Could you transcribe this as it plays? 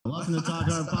Welcome to Talk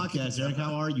Our Podcast, Eric.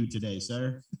 How are you today,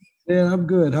 sir? Yeah, I'm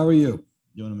good. How are you?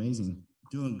 Doing amazing.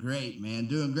 Doing great, man.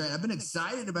 Doing great. I've been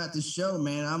excited about this show,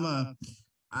 man. I'm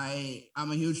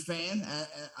a huge fan.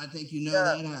 I think you know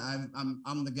that.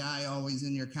 I'm the guy always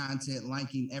in your content,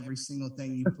 liking every single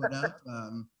thing you put up.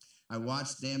 I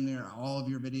watch damn near all of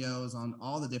your videos on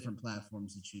all the different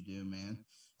platforms that you do, man.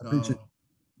 I appreciate it.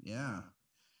 Yeah.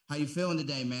 How you feeling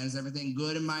today, man? Is everything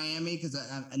good in Miami? Because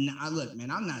I look,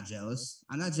 man, I'm not jealous.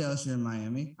 I'm not jealous you're in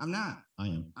Miami. I'm not. I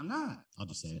am. I'm not. I'll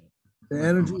just say it. The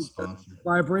energy,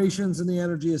 vibrations, and the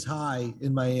energy is high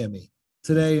in Miami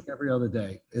today and every other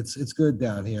day. It's good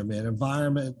down here, man.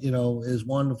 Environment, is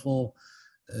wonderful,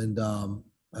 and I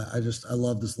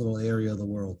love this little area of the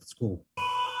world. It's cool.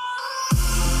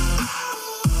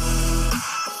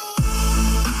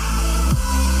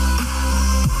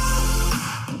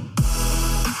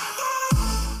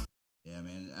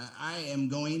 I am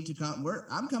going to come.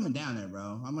 I'm coming down there,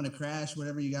 bro. I'm going to crash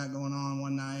whatever you got going on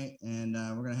one night, and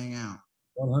we're going to hang out.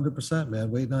 100%,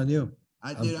 man. Waiting on you.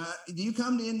 Do you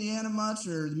come to Indiana much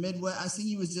or the Midwest? I see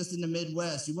you was just in the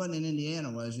Midwest. You wasn't in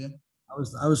Indiana, was you?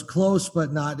 I was close,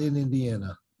 but not in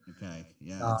Indiana. Okay,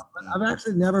 yeah. I've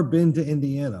actually never been to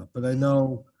Indiana, but I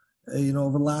know,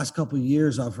 over the last couple of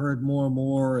years, I've heard more and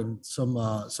more, and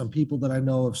some people that I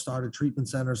know have started treatment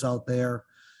centers out there.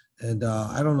 And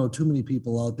I don't know too many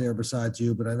people out there besides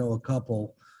you, but I know a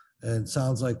couple. And it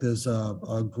sounds like there's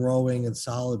a growing and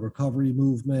solid recovery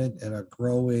movement and a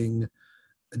growing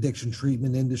addiction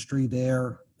treatment industry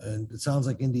there. And it sounds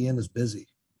like Indiana's busy.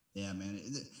 Yeah, man,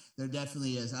 there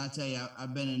definitely is. I tell you,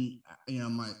 I've been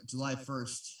in, my July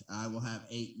 1st, I will have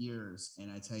 8 years.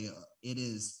 And I tell you, it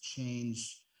has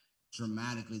changed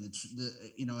dramatically.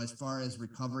 As far as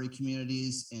recovery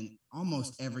communities, in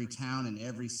almost every town and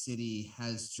every city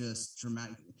has just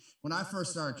dramatically. When I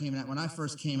first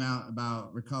came out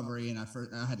about recovery, and I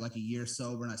had like a year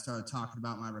sober, and I started talking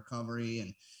about my recovery,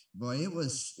 and boy, it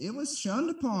was shunned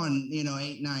upon,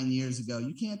 8-9 years ago.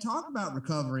 You can't talk about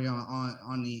recovery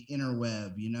on the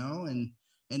interweb,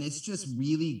 and it's just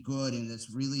really good, and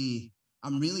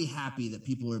I'm really happy that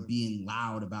people are being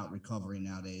loud about recovery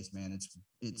nowadays, man.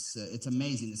 It's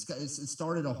amazing. It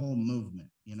started a whole movement,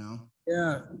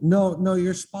 Yeah, no,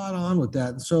 you're spot on with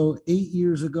that. So 8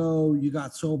 years ago, you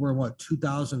got sober in what,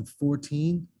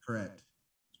 2014? Correct.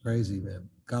 It's crazy, man.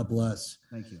 God bless.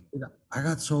 Thank you. I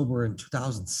got sober in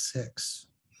 2006.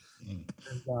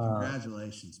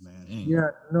 Congratulations, man. Yeah,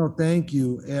 no, thank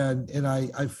you. And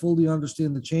I fully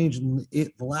understand the change. And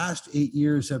the last 8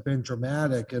 years have been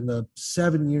dramatic. And the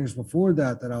 7 years before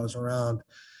that I was around,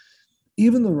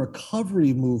 even the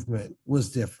recovery movement was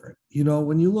different.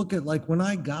 When you look at, like, when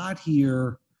I got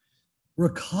here,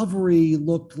 recovery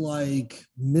looked like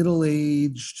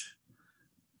middle-aged,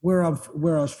 where I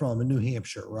was from in New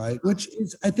Hampshire, right? Which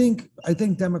is, I think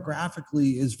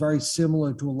demographically is very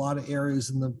similar to a lot of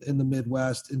areas in the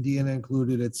Midwest, Indiana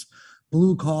included. It's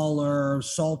blue collar,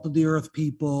 salt of the earth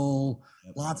people,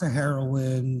 lots of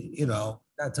heroin,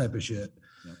 that type of shit.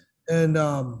 Yep.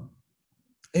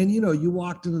 And you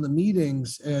walked into the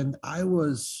meetings, and I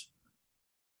was,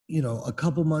 a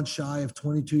couple months shy of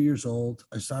 22 years old.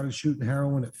 I started shooting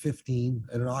heroin at 15,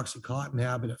 and an Oxycontin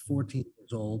habit at 14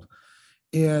 years old.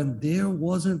 And there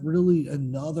wasn't really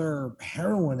another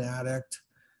heroin addict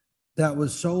that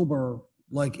was sober,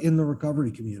 like, in the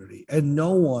recovery community, and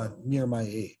no one near my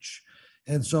age.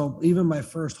 And so even my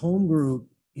first home group,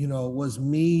 was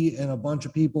me and a bunch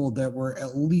of people that were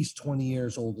at least 20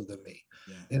 years older than me.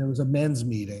 Yeah. And it was a men's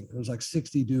meeting. It was like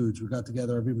 60 dudes. We got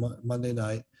together every Monday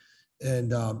night,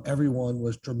 and everyone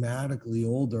was dramatically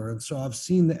older. And so I've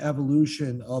seen the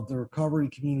evolution of the recovery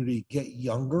community get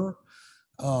younger.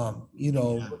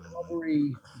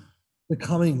 Recovery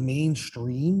becoming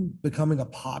mainstream, becoming a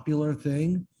popular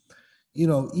thing,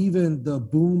 even the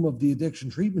boom of the addiction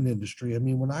treatment industry. I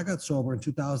mean, when I got sober in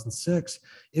 2006,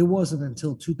 it wasn't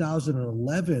until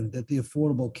 2011 that the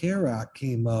Affordable Care Act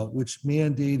came out, which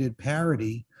mandated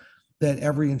parity, that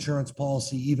every insurance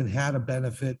policy even had a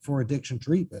benefit for addiction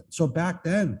treatment. So back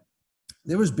then,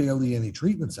 there was barely any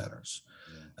treatment centers.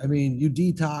 I mean, you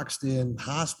detoxed in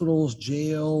hospitals,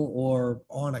 jail, or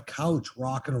on a couch,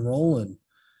 rocking and rolling,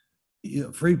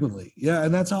 frequently. Yeah,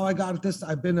 and that's how I got this.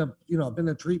 I've been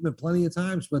in treatment plenty of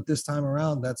times, but this time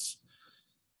around, that's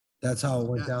how it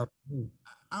went down.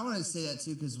 I want to say that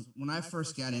too, because when I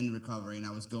first got into recovery and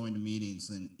I was going to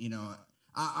meetings, and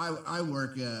I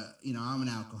work. I'm an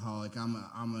alcoholic. I'm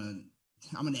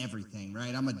an everything,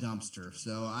 right? I'm a dumpster,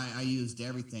 so I used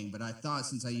everything. But I thought,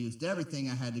 since I used everything,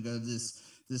 I had to go to this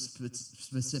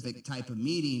specific type of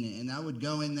meeting, and I would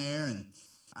go in there, and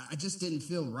I just didn't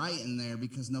feel right in there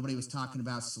because nobody was talking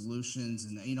about solutions.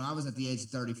 And, I was at the age of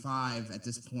 35 at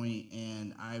this point,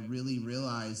 and I really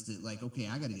realized that, like, okay,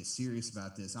 I got to get serious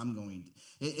about this.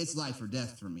 It's life or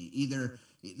death for me. Either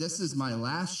this is my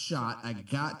last shot, I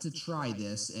got to try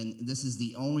this, and this is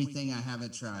the only thing I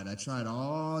haven't tried. I tried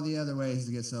all the other ways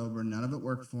to get sober. None of it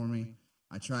worked for me.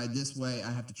 I tried this way.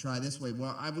 I have to try this way.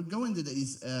 Well, I would go into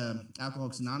these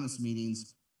Alcoholics Anonymous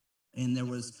meetings, and there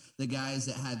was the guys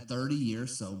that had 30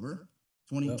 years sober,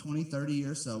 30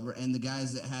 years sober, and the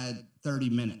guys that had 30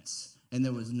 minutes, and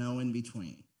there was no in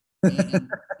between. And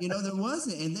there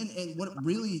wasn't. And what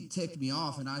really ticked me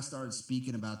off, and I started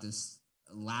speaking about this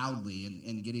loudly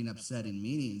and getting upset in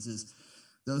meetings, is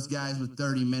those guys with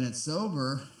 30 minutes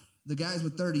sober, the guys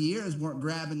with 30 years weren't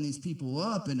grabbing these people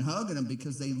up and hugging them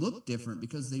because they looked different,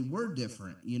 because they were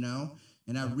different, and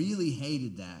I really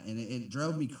hated that. And it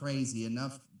drove me crazy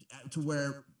enough to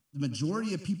where the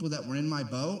majority of people that were in my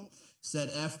boat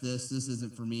said, F this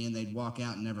isn't for me, and they'd walk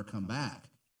out and never come back.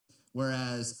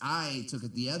 Whereas I took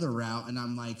it the other route, and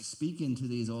I'm like speaking to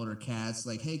these older cats,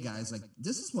 like, hey guys, like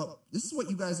this is what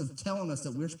you guys are telling us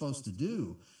that we're supposed to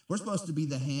do. We're supposed to be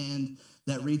the hand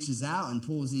that reaches out and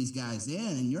pulls these guys in,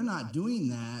 and you're not doing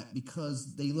that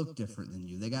because they look different than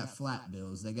you. They got flat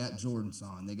bills, they got Jordans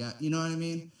on, they got, you know what I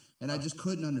mean? And I just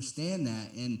couldn't understand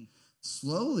that. And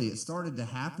slowly it started to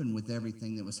happen with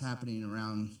everything that was happening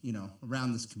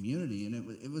around this community.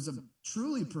 And it was a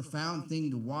truly profound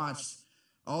thing to watch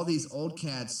all these old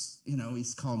cats,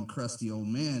 he's called them crusty old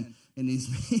men in these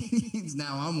meetings.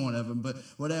 Now I'm one of them, but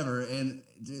whatever. And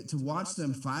to watch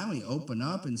them finally open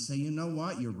up and say, you know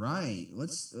what, you're right.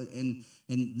 And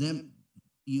then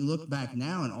you look back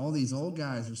now, and all these old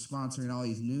guys are sponsoring all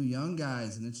these new young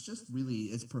guys, and it's just really,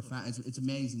 it's profound. It's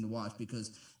amazing to watch,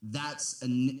 because that's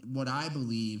what I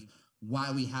believe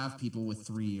why we have people with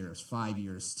 3 years, 5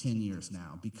 years, 10 years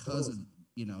now, because of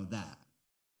that.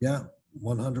 Yeah,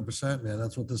 100%, man.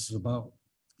 That's what this is about.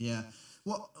 Yeah.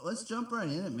 Well, let's jump right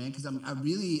in it, man, because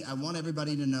I want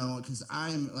everybody to know, because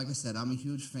like I said, I'm a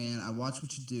huge fan. I watch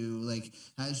what you do. Like,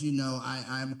 as you know,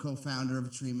 I'm a co-founder of a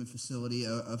treatment facility,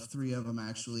 of 3 of them,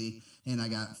 actually, and I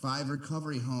got 5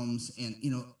 recovery homes. And,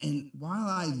 and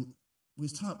while we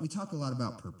talk a lot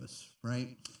about purpose,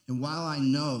 right? And while I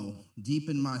know deep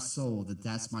in my soul that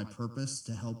that's my purpose,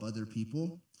 to help other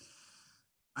people,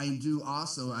 I do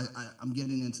also, I'm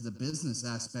getting into the business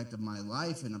aspect of my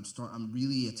life, and I'm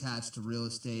really attached to real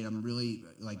estate. I'm really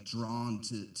like drawn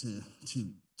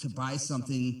to buy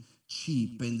something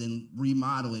cheap and then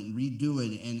remodel it and redo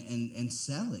it and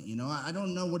sell it. I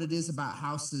don't know what it is about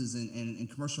houses and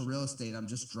commercial real estate I'm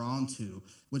just drawn to,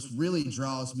 which really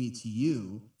draws me to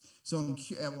you. So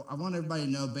I want everybody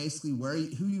to know basically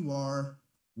who you are,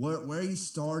 where you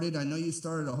started. I know you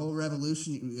started a whole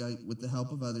revolution with the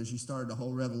help of others. You started a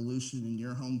whole revolution in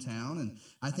your hometown, and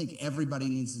I think everybody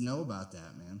needs to know about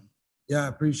that, man. Yeah, I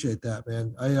appreciate that,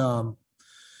 man.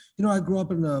 I grew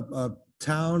up in a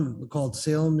town called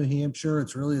Salem, New Hampshire.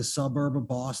 It's really a suburb of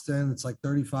Boston. It's like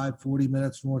 35, 40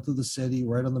 minutes north of the city,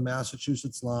 right on the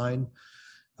Massachusetts line.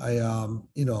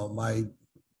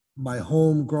 My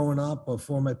home growing up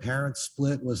before my parents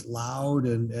split was loud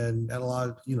and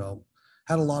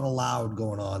had a lot of loud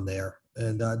going on there,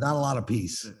 and not a lot of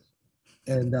peace.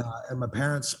 And my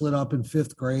parents split up in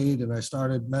 5th grade, and I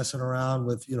started messing around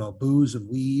with booze and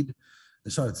weed. I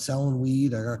started selling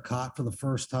weed. I got caught for the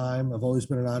first time. I've always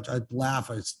been I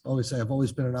laugh. I always say I've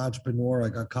always been an entrepreneur. I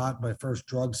got caught in my first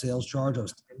drug sales charge. I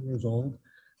was 10 years old,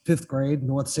 5th grade,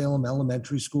 North Salem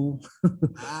Elementary School.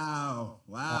 Wow.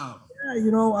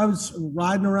 Yeah, I was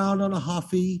riding around on a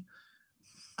Huffy.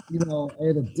 I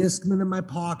had a Discman in my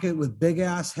pocket with big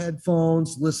ass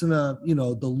headphones, listen to,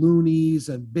 the Loonies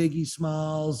and Biggie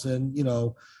Smalls and,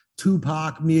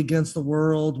 Tupac, Me Against the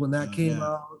World when that came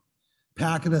out,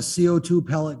 packing a CO2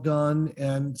 pellet gun,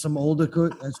 and some older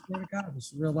kids, I swear to God,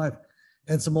 this is real life.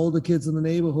 And some older kids in the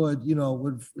neighborhood,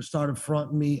 started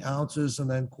fronting me ounces and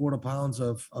then quarter pounds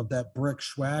of that brick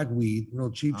swag weed,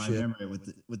 real cheap shit. I remember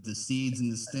it with the seeds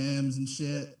and the stems and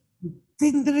shit.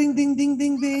 Ding, ding, ding, ding,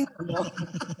 ding, ding.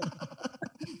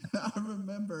 I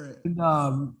remember it.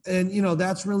 And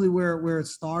that's really where it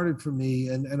started for me.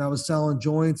 And I was selling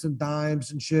joints and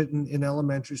dimes and shit in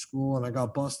elementary school, and I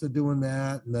got busted doing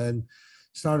that, and then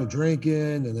started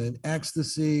drinking, and then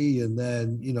ecstasy, and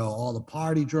then all the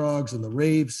party drugs and the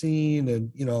rave scene,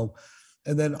 and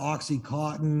then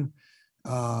Oxycontin.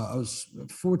 I was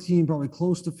 14, probably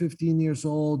close to 15 years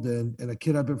old, and a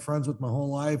kid I've been friends with my whole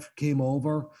life came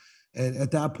over. And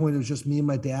at that point, it was just me and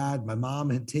my dad. My mom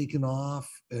had taken off,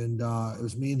 and it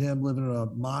was me and him living in a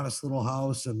modest little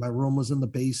house, and my room was in the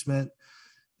basement.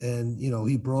 And,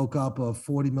 he broke up a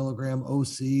 40 milligram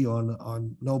OC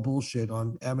on no bullshit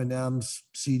on Eminem's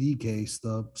CD case,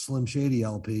 the Slim Shady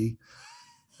LP.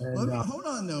 And hold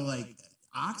on though, like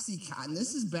Oxycontin,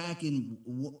 this is back in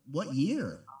what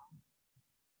year?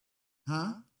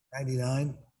 Huh?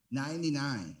 99.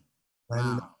 99.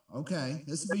 Wow. Okay.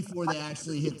 This is before they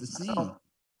actually hit the scene.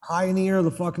 Pioneer of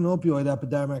the fucking opioid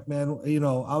epidemic, man.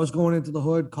 I was going into the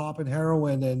hood, copping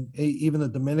heroin, and even the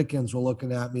Dominicans were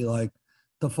looking at me like,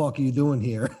 the fuck are you doing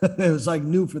here? It was like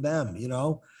new for them,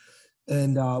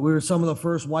 and we were some of the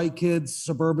first white kids,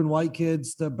 suburban white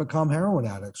kids, to become heroin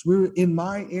addicts. We were in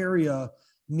my area.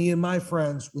 Me and my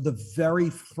friends were the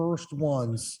very first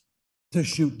ones to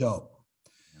shoot dope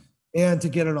and to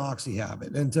get an oxy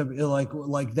habit, and to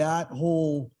like that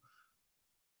whole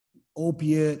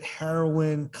opiate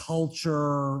heroin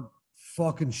culture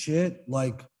fucking shit.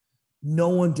 Like no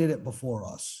one did it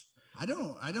before us. I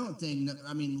don't think,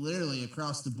 I mean, literally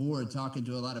across the board, talking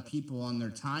to a lot of people on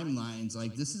their timelines,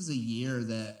 like this is a year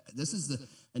that this is the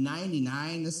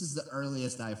 99. This is the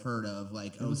earliest I've heard of.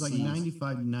 Like it was like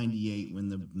 95 to 98 when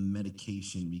the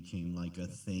medication became like a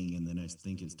thing. And then I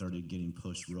think it started getting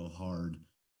pushed real hard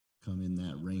come in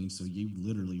that range. So you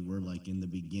literally were like in the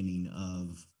beginning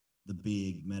of the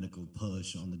big medical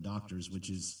push on the doctors,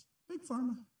 which is big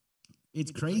pharma.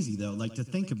 It's crazy though. Like to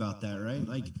think about that, right?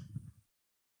 Like,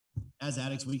 as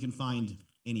addicts, we can find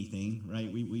anything,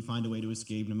 right? We find a way to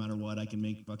escape no matter what. I can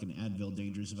make fucking Advil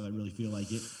dangerous if I really feel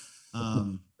like it.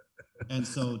 And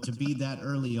so to be that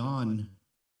early on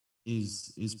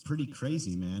is pretty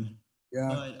crazy, man. Yeah.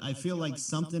 But I feel like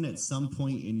something at some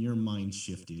point in your mind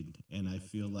shifted. And I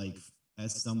feel like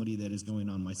as somebody that is going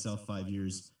on myself 5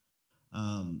 years,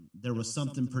 there was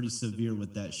something pretty severe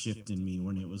with that shift in me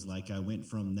when it was like I went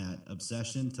from that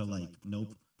obsession to like,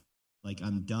 nope, like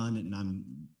I'm done.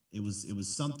 And it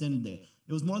was something that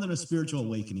it was more than a spiritual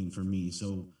awakening for me.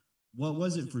 So what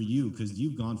was it for you? Because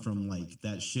you've gone from like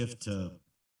that shift to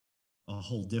a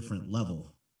whole different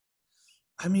level.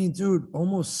 I mean, dude,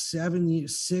 almost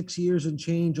 6 years and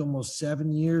change, almost 7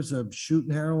 years of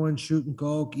shooting heroin, shooting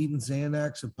coke, eating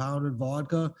Xanax and pounded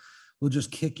vodka will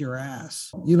just kick your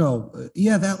ass.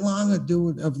 That long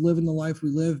of living the life we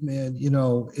live, man,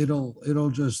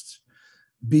 it'll just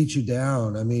beat you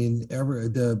down. I mean,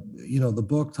 the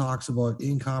book talks about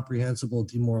incomprehensible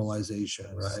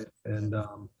demoralization, right? And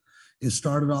it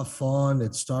started off fun.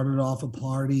 It started off a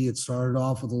party. It started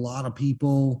off with a lot of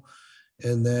people,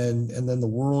 and then the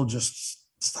world just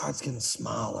starts getting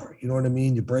smaller. You know what I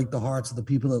mean? You break the hearts of the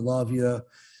people that love you.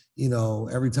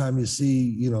 Every time you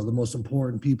see, the most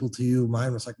important people to you.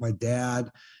 Mine was like my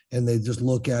dad, and they just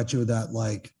look at you with that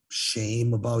like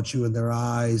shame about you in their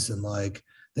eyes, and like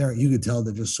you could tell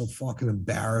they're just so fucking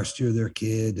embarrassed you're their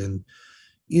kid, and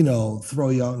throw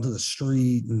you out into the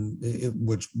street, and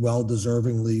which well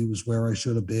deservingly was where I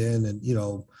should have been, and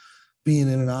being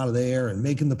in and out of there and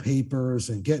making the papers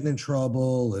and getting in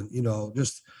trouble, and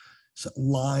just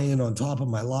lying on top of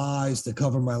my lies to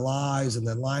cover my lies, and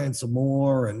then lying some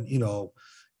more, and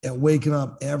and waking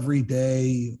up every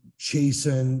day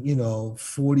chasing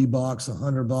 $40,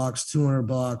 $100,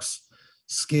 $200,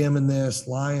 scamming this,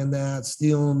 lying that,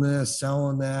 stealing this,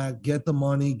 selling that, get the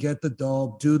money, get the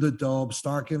dope, do the dope,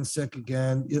 start getting sick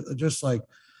again. Just like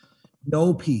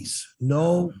no peace,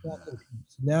 no fucking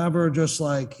peace. Never just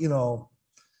like,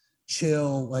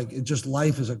 chill. Like it just,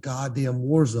 life is a goddamn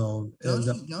war zone.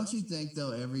 Don't you think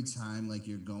though, every time like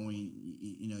you're going,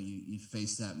 you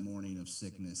face that morning of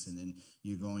sickness, and then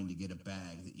you're going to get a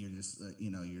bag that you're just,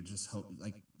 you're just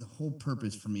like the whole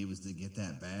purpose for me was to get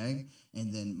that bag.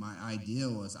 And then my idea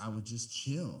was I would just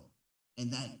chill.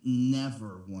 And that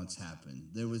never once happened.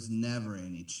 There was never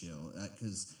any chill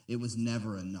because it was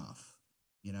never enough,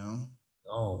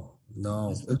 Oh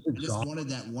no! I just wanted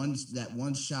that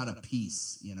one shot of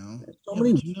peace, So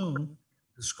many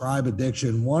describe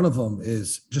addiction. One of them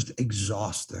is just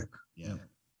exhausting. Yeah,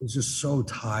 it's just so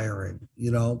tiring,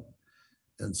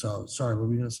 And so, sorry, what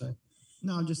were you gonna say?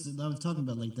 No, I was talking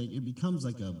about like it becomes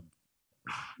like a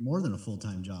more than a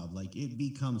full-time job. Like it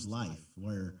becomes life,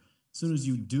 where as soon as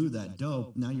you do that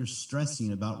dope, now you're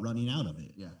stressing about running out of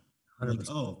it. Yeah.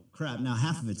 Like, oh crap, now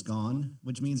half of it's gone,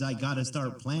 which means I got to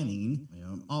start planning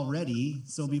already.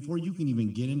 So before you can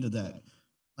even get into that,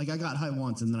 like I got high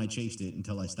once and then I chased it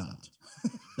until I stopped.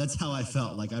 That's how I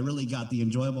felt. Like I really got the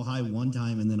enjoyable high one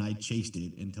time and then I chased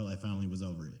it until I finally was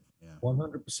over it. Yeah.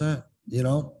 100%,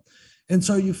 And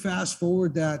so you fast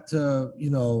forward that,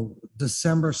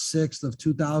 December 6th of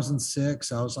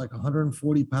 2006, I was like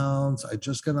 140 pounds. I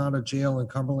just got out of jail in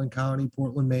Cumberland County,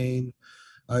 Portland, Maine.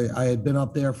 I had been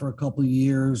up there for a couple of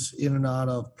years, in and out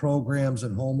of programs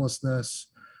and homelessness.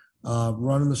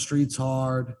 running the streets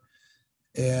hard.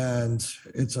 And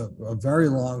it's a very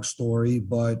long story,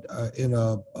 but in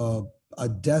a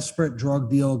desperate drug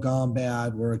deal gone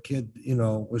bad where a kid,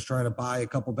 was trying to buy a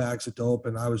couple bags of dope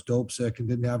and I was dope sick and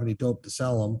didn't have any dope to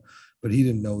sell him, but he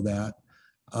didn't know that.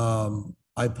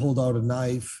 I pulled out a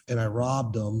knife and I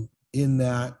robbed him. In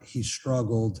that, he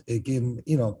struggled. It gave him,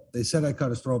 they said I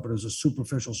cut his throat, but it was a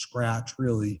superficial scratch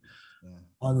really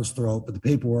on his throat, but the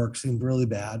paperwork seemed really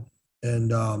bad.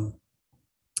 And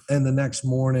the next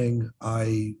morning,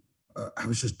 I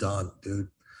was just done, dude.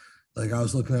 Like I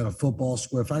was looking at a football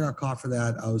score. If I got caught for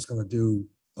that, I was going to do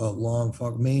a long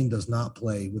fuck. Maine does not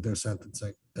play with their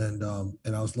sentencing, and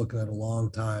I was looking at a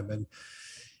long time, and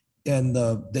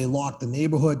they locked the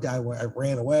neighborhood. I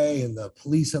ran away, and the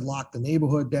police had locked the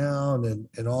neighborhood down,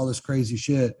 and all this crazy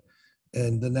shit.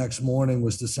 And the next morning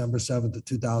was December 7th of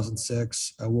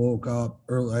 2006. I woke up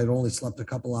early. I'd only slept a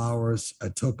couple hours. I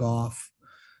took off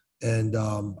and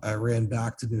I ran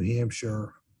back to New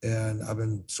Hampshire, and I've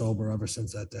been sober ever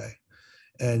since that day.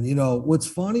 And what's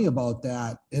funny about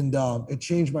that, and it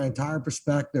changed my entire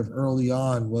perspective early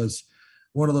on, was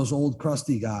one of those old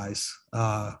crusty guys,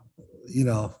 in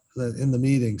the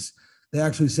meetings. They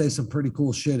actually say some pretty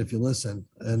cool shit if you listen.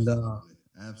 And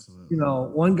absolutely.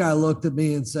 One guy looked at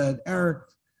me and said, "Eric,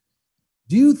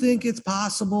 do you think it's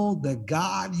possible that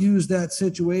God used that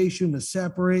situation to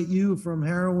separate you from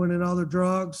heroin and other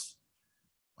drugs?"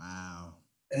 Wow.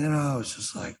 And I was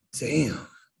just like, damn.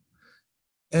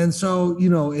 And so,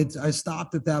 I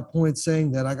stopped at that point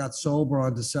saying that I got sober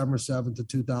on December 7th of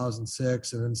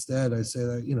 2006. And instead I say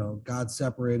that, God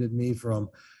separated me from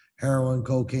heroin,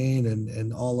 cocaine,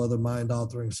 and all other mind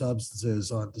altering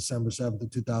substances on December 7th of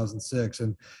 2006.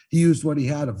 And he used what he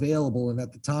had available. And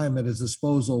at the time at his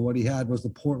disposal, what he had was the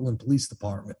Portland Police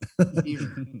Department.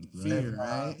 Fear,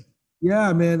 right?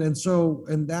 Yeah, man.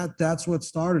 And that's what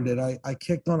started it. I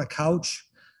kicked on a couch.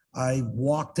 I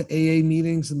walked to AA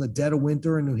meetings in the dead of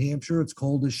winter in New Hampshire. It's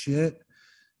cold as shit.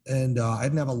 And I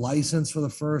didn't have a license for the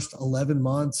first 11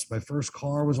 months. My first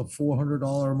car was a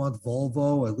 $400 a month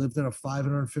Volvo. I lived in a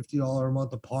 $550 a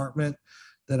month apartment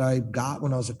that I got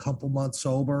when I was a couple months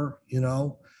sober,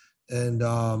 and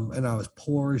I was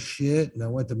poor as shit. And I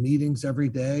went to meetings every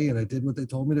day and I did what they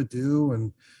told me to do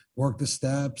and worked the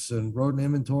steps and wrote an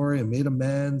inventory and made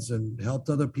amends and helped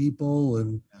other people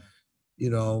and,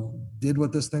 did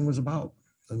what this thing was about.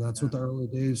 And that's what the early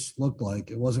days looked like.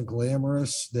 It wasn't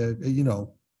glamorous.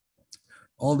 That,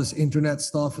 all this internet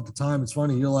stuff at the time. It's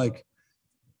funny. You're like,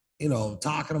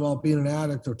 talking about being an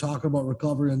addict or talking about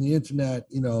recovery on the internet,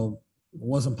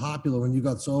 wasn't popular when you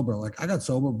got sober. Like I got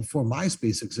sober before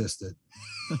MySpace existed.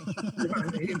 You know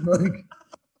what I mean?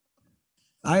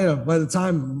 Like, by the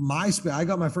time I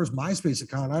got my first MySpace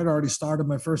account, I'd already started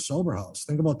my first sober house.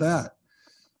 Think about that.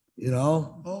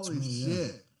 Holy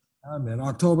shit. Yeah, man.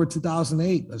 October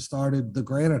 2008, I started the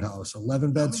Granite House,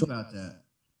 11 beds. Tell me about that.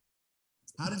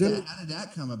 How did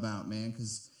that come about, man?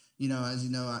 Because as you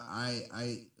know, I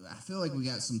feel like we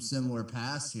got some similar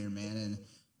past here, man. And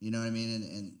you know what I mean?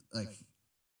 And like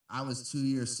I was 2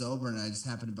 years sober and I just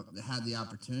happened to had the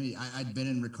opportunity. I'd been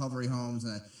in recovery homes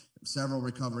and several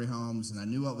recovery homes, and I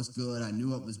knew what was good. I knew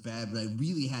what was bad, but I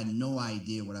really had no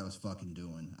idea what I was fucking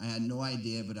doing. I had no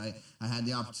idea, but I had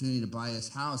the opportunity to buy this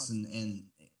house and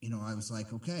I was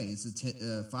like, okay, it's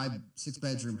a 5-6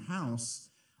 bedroom house.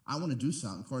 I want to do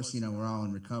something. Of course, we're all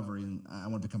in recovery, and I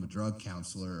want to become a drug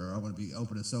counselor, or I want to be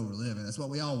open to sober living. That's what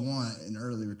we all want in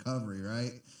early recovery,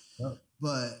 right? Yep.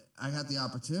 But I got the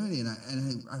opportunity, and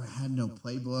I had no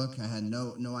playbook. I had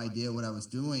no idea what I was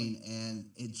doing, and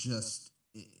it just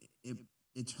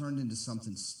it turned into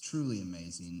something truly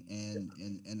amazing.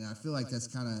 And I feel like that's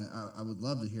kind of I would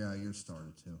love to hear how yours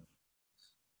started too.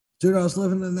 Dude, I was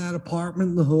living in that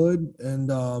apartment in the hood,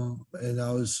 and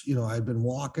I was, I'd been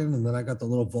walking, and then I got the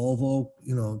little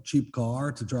Volvo, cheap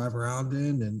car to drive around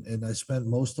in, and I spent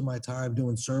most of my time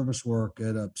doing service work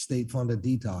at a state-funded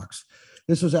detox.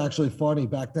 This was actually funny.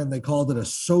 Back then, they called it a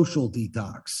social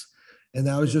detox, and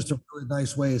that was just a really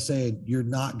nice way of saying you're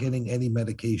not getting any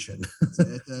medication.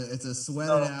 It's a sweat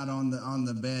it out on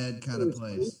the bed kind of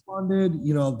place. Funded, they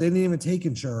didn't even take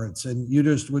insurance, and you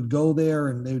just would go there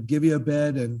and they would give you a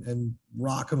bed and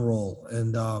rock and roll.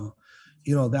 And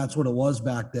that's what it was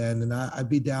back then. And I'd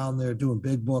be down there doing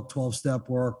big book 12-step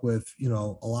work with a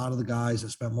lot of the guys. I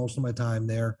spent most of my time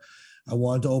there. I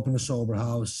wanted to open a sober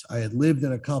house. I had lived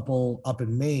in a couple up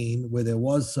in Maine where there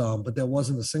was some, but there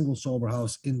wasn't a single sober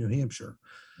house in New Hampshire.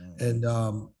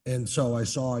 And so I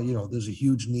saw, there's a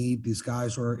huge need. These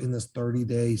guys were in this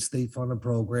 30-day state-funded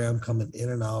program, coming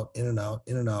in and out, in and out,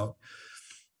 in and out.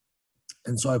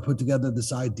 And so I put together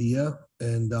this idea,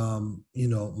 And you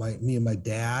know, me and my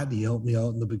dad, he helped me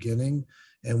out in the beginning,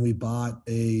 and we bought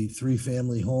a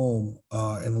 3-family home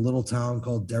in a little town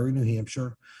called Derry, New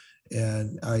Hampshire.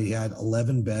 And I had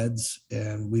 11 beds,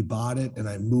 and we bought it, and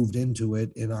I moved into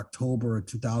it in October of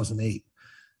 2008.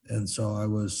 And so I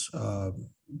was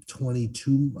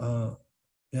 22,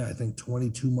 yeah, I think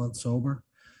 22 months sober,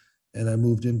 and I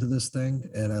moved into this thing,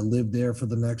 and I lived there for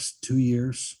the next 2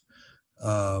 years.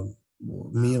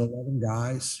 Me and 11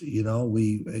 guys, you know,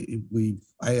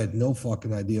 I had no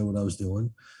fucking idea what I was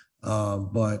doing.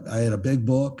 But I had a big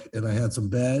book, and I had some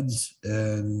beds,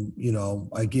 and, you know,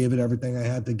 I gave it everything I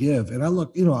had to give. And I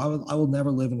look, you know, I will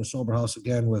never live in a sober house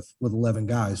again with 11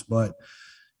 guys, but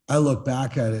I look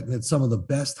back at it, and it's some of the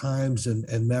best times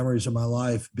and memories of my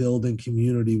life building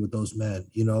community with those men.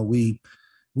 You know, we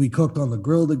cooked on the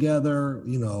grill together.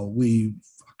 You know, we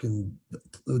fucking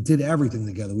did everything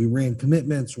together. We ran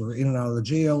commitments. We were in and out of the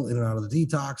jail, in and out of the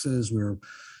detoxes. We were,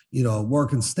 you know,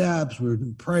 working steps. We were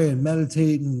praying,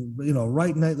 meditating, you know,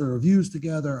 writing nightly reviews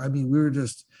together. I mean, we were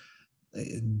just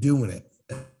doing it.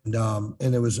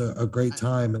 And it was a great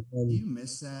time. And Do you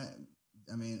miss that?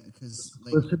 I mean, because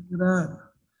like, listen to that.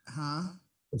 huh?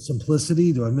 The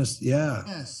simplicity. Do I miss? Yeah.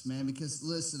 Yes, man. Because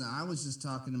listen, I was just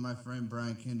talking to my friend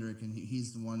Brian Kendrick, and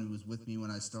he's the one who was with me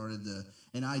when I started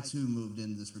and I too moved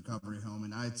into this recovery home,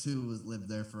 and I too lived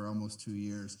there for almost 2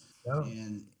 years, Yeah.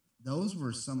 and those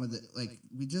were some of the, like,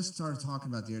 we just started talking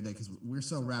about the other day because we're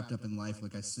so wrapped up in life,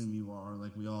 like I assume you are,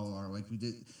 like we all are, like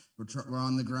we're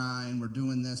on the grind, we're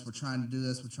doing this, we're trying to do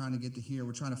this, we're trying to get to here,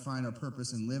 we're trying to find our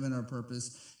purpose and live in our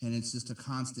purpose, and it's just a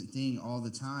constant thing all the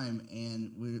time.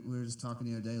 And we were just talking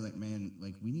the other day, like, man,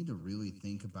 like we need to really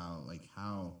think about like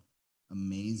how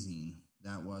amazing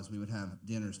that was. We would have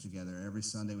dinners together every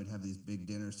Sunday. We'd have these big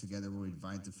dinners together where we'd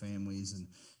invite the families,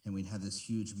 and we'd have this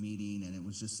huge meeting, and it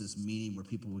was just this meeting where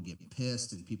people would get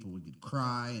pissed and people would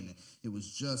cry, and it was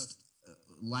just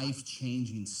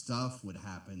life-changing stuff would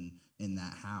happen in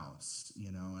that house,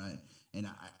 you know.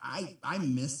 I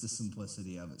miss the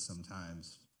simplicity of it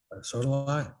sometimes. So do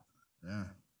I. Yeah.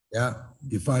 Yeah.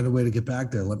 You find a way to get back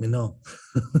there, let me know.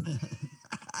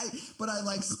 But I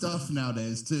like stuff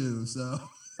nowadays too, so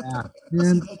Yeah. See,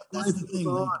 And that's the thing,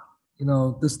 like, you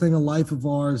know, this thing of life of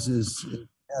ours it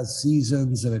has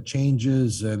seasons, and it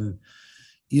changes. And,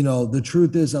 you know, the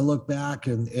truth is, I look back,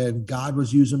 and God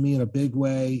was using me in a big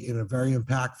way, in a very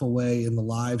impactful way, in the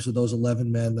lives of those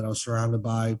 11 men that I was surrounded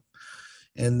by.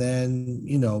 And then,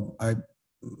 you know,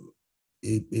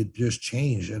 it just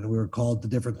changed, and we were called to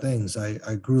different things.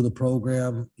 I grew the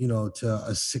program, you know, to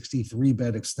a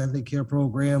 63-bed extended care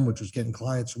program, which was getting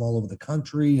clients from all over the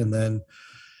country. And then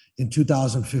in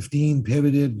 2015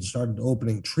 pivoted and started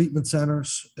opening treatment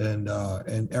centers, and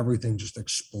everything just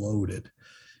exploded,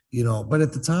 you know. But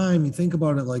at the time, you think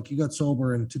about it, like, you got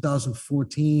sober in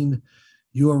 2014,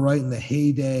 you were right in the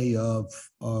heyday of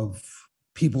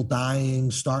people dying,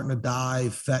 starting to die,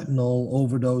 fentanyl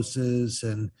overdoses,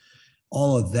 and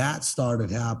all of that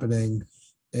started happening.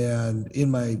 And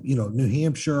in my, you know, New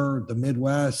Hampshire, the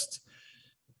Midwest,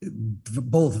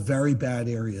 both very bad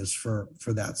areas for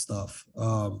that stuff.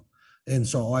 And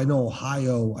so I know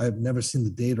Ohio, I've never seen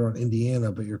the data on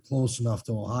Indiana, but you're close enough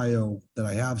to Ohio that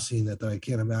I have seen it, that I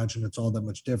can't imagine it's all that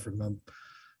much different.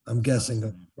 I'm guessing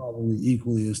it's probably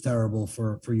equally as terrible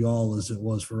for y'all as it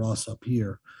was for us up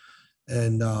here.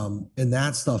 And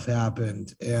that stuff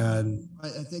happened. And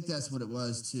I think that's what it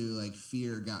was too. Like,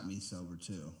 fear got me sober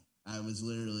too. I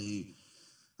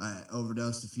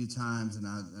overdosed a few times, and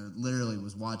I literally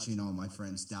was watching all my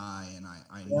friends die, and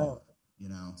I knew, you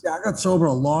know. Yeah, I got sober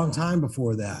a long time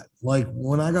before that. Like,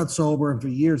 when I got sober, and for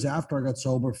years after I got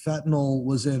sober, fentanyl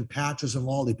was in patches and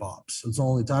lollipops. It's the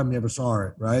only time you ever saw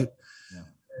it, right?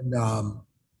 Yeah.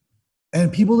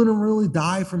 And people didn't really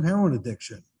die from heroin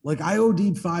addiction. Like, I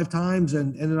OD'd 5 times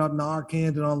and ended up Narcan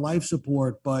and on life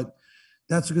support, but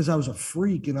that's because I was a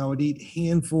freak, and I would eat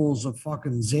handfuls of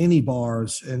fucking Xanny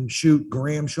bars and shoot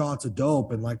gram shots of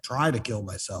dope and like try to kill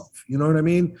myself. You know what I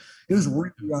mean? It was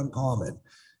really uncommon.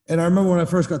 And I remember when I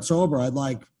first got sober, I'd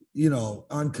like, you know,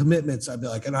 on commitments, I'd be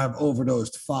like, and I've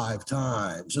overdosed 5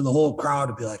 times. And the whole crowd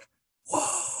would be like, whoa,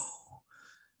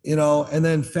 you know. And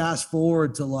then fast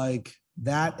forward to like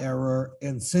that era,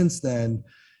 and since then,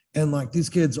 and like, these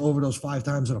kids overdose 5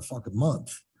 times in a fucking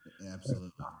month. Yeah, absolutely.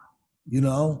 You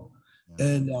know?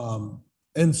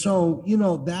 And so, you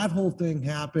know, that whole thing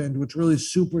happened, which really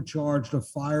supercharged a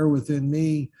fire within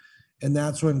me. And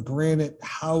that's when Granite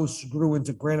House grew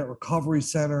into Granite Recovery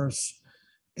Centers,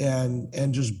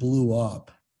 and just blew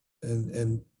up.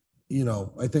 And you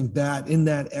know, I think that in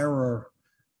that era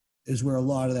is where a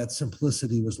lot of that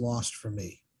simplicity was lost for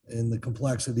me. and the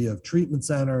complexity of treatment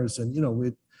centers. And,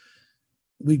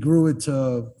 we grew it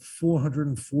to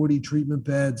 440 treatment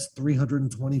beds,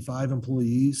 325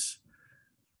 employees.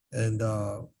 And,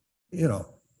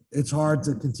 it's hard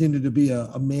to continue to be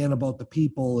a man about the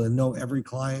people and know every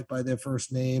client by their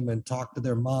first name and talk to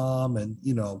their mom and,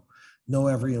 know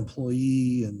every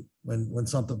employee. And when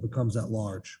something becomes that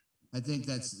large. I think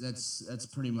that's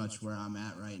pretty much where I'm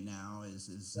at right now.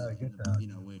 Yeah, I get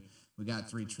that. We got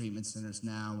 3 treatment centers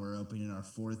now. We're opening our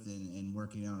 4th and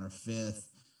working on our 5th,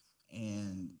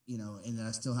 and and then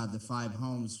I still have the 5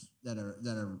 homes that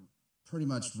are pretty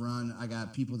much run. I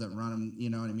got people that run them. You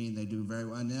know what I mean? They do very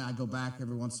well, and then I go back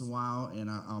every once in a while and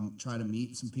I'll try to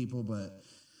meet some people, but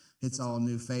it's all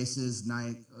new faces.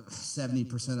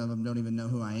 70% of them don't even know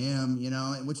who I am,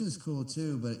 which is cool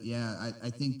too. But yeah, I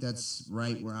think that's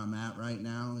right where I'm at right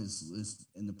now is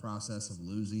in the process of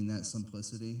losing that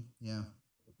simplicity. Yeah.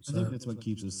 I think that's what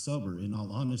keeps us sober, in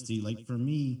all honesty. Like for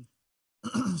me,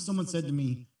 someone said to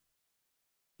me,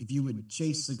 if you would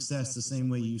chase success the same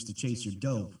way you used to chase your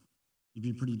dope, you'd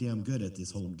be pretty damn good at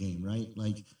this whole game, right?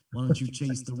 Like, why don't you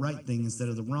chase the right thing instead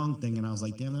of the wrong thing? And I was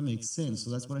like, damn, that makes sense. So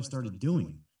that's what I started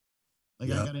doing. Like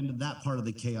I got into that part of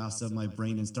the chaos of my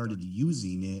brain and started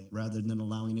using it rather than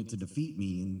allowing it to defeat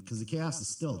me. And because the chaos is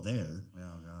still there,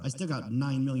 I still got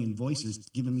 9 million voices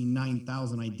giving me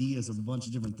 9,000 ideas of a bunch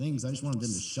of different things. I just wanted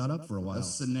them to shut up for a while.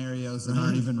 Those scenarios that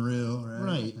aren't even real, right?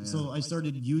 Right. Yeah. So I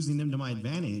started using them to my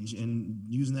advantage and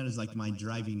using that as like my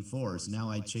driving force. Now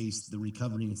I chase the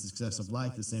recovery and success of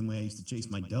life the same way I used to chase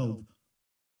my dope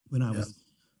when I was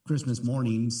Christmas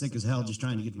morning, sick as hell, just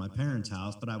trying to get to my parents'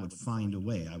 house. But I would find a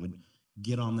way. I would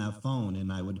get on that phone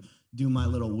and I would do my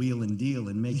little wheel and deal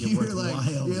and make it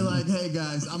worthwhile. You're like, hey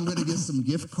guys, I'm going to get some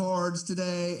gift cards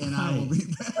today and I will be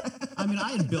back. I mean,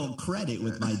 I had built credit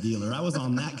with my dealer. I was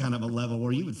on that kind of a level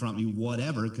where he would front me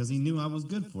whatever because he knew I was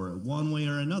good for it one way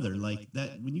or another. Like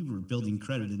that, when you were building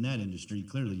credit in that industry,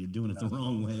 clearly you're doing it the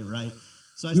wrong way, right?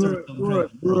 So I started building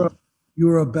credit. You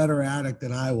were a better addict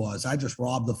than I was. I just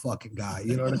robbed the fucking guy.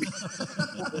 You know what I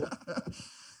mean?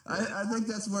 I think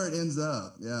that's where it ends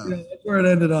up. Yeah, that's where it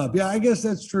ended up. Yeah, I guess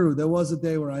that's true. There was a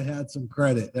day where I had some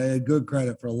credit. I had good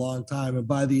credit for a long time. And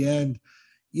by the end,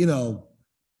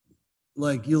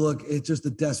 like you look, it's just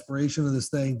the desperation of this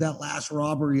thing. That last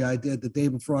robbery I did the day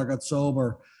before I got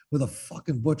sober with a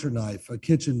fucking butcher knife, a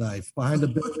kitchen knife behind a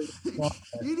building. You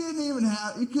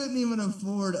couldn't even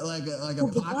afford like a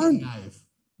pocket knife.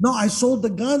 No, I sold the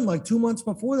gun like 2 months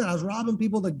before that. I was robbing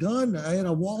people the gun. I had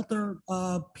a Walter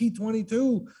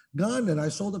P22 gun, and I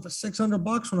sold it for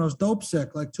 $600 when I was dope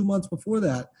sick, like 2 months before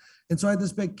that. And so I had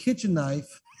this big kitchen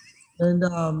knife, and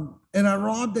I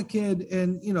robbed a kid,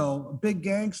 and a big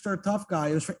gangster, tough guy.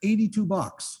 It was for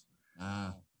 $82.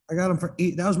 I got him for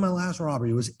 $8. That was my last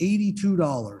robbery. It was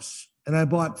 $82, and I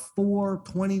bought 4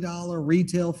 $20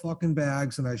 retail fucking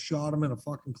bags, and I shot him in a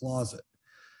fucking closet,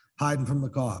 hiding from the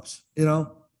cops.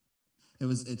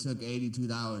 It took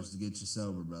 $82 to get you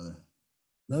sober, brother.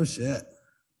 No shit.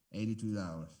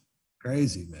 $82.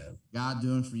 Crazy, man. God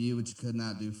doing for you what you could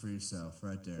not do for yourself,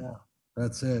 right there. Yeah,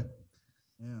 that's it.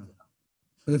 Yeah.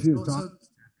 But if you were talking,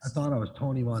 I thought I was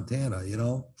Tony Montana.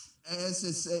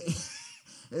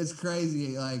 It's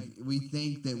crazy. Like we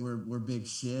think that we're big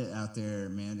shit out there,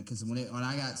 man. Because when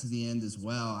I got to the end as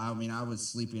well, I mean, I was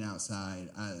sleeping outside.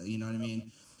 You know what I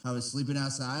mean? I was sleeping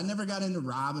outside. I never got into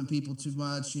robbing people too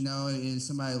much, If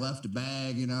somebody left a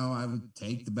bag, I would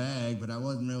take the bag, but I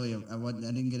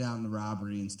didn't get out in the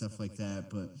robbery and stuff like that.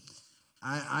 But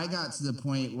I got to the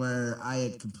point where I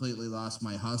had completely lost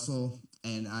my hustle,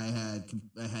 and I had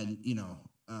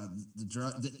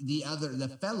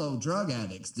the fellow drug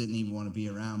addicts didn't even want to be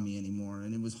around me anymore,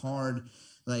 and it was hard.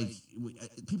 Like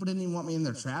people didn't even want me in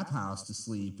their trap house to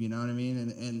sleep, you know what I mean?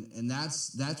 And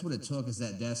that's what it took, is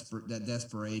that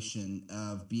desperation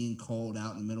of being cold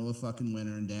out in the middle of fucking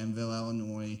winter in Danville,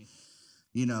 Illinois,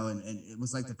 and it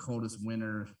was like the coldest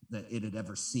winter that it had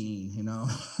ever seen,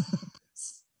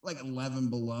 like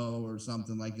 11 below or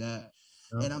something like that.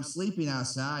 Yeah. And I'm sleeping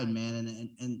outside, man,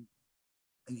 and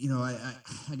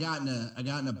I got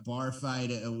in a bar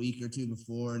fight a week or two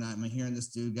before, and I'm hearing this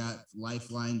dude got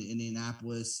lifeline to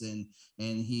Indianapolis, and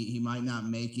he might not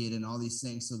make it, and all these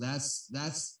things. So that's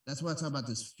what I talk about,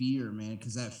 this fear, man,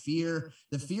 because the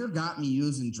fear got me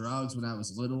using drugs when I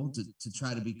was little to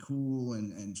try to be cool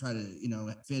and try to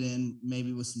fit in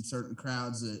maybe with some certain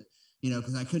crowds that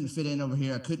because I couldn't fit in over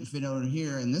here, I couldn't fit over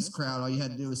here. In this crowd, all you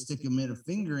had to do was stick a middle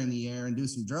finger in the air and do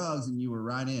some drugs, and you were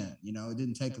right in. It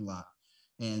didn't take a lot.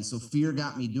 And so fear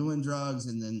got me doing drugs.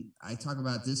 And then I talk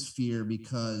about this fear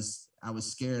because I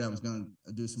was scared I was going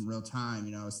to do some real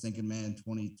time. I was thinking, man,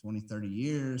 20, 30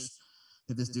 years,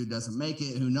 if this dude doesn't make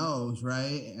it, who knows,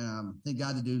 right? Thank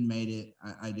God the dude made it.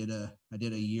 I did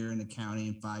a year in the county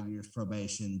and 5 years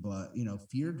probation, but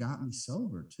fear got me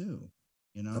sober too.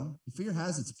 Fear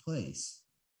has its place.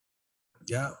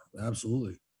 Yeah,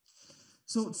 absolutely.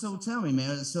 So tell me,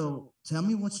 man. So tell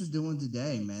me what you're doing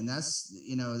today, man. That's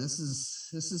this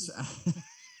is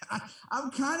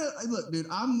I'm kind of look, dude.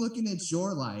 I'm looking at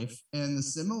your life and the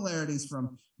similarities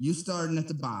from you starting at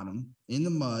the bottom in the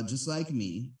mud, just like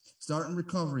me, starting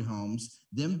recovery homes,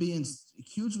 them being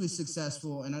hugely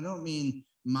successful, and I don't mean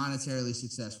monetarily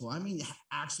successful. I mean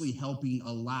actually helping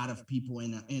a lot of people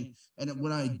in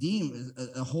what I deem is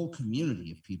a whole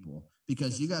community of people.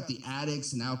 Because you got the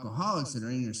addicts and alcoholics that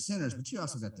are in your centers, but you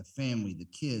also got the family, the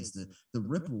kids, the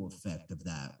ripple effect of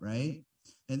that, right?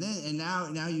 And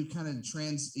now you kind of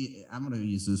I'm going to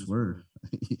use this word.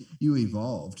 You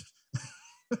evolved.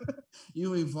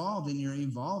 You evolved and you're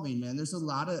evolving, man. There's a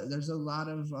lot of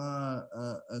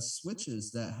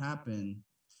switches that happen,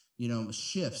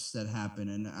 shifts that happen.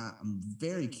 And I'm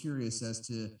very curious as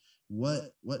to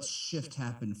what shift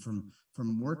happened from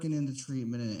working into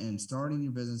treatment and starting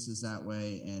your businesses that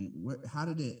way. And how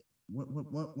did it,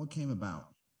 what came about?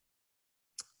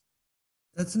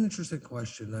 That's an interesting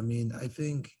question. I mean, I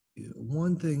think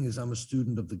one thing is I'm a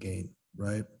student of the game,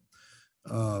 right?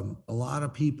 A lot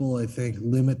of people, I think,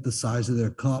 limit the size of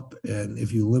their cup, and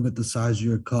if you limit the size of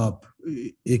your cup,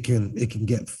 it can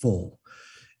get full.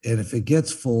 And if it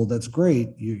gets full, that's great.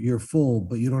 You're full,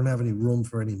 but you don't have any room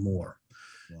for any more.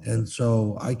 Yeah. And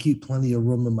so I keep plenty of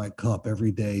room in my cup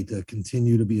every day to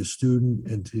continue to be a student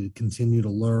and to continue to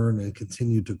learn and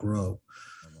continue to grow.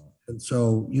 And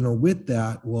so, with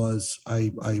that was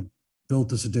I built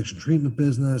this addiction treatment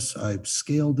business. I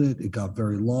scaled it. It got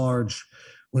very large.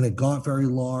 When it got very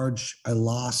large, I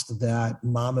lost that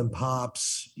mom and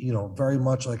pops, very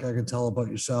much like I can tell about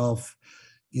yourself,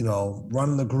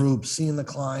 running the group, seeing the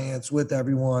clients with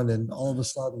everyone. And all of a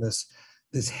sudden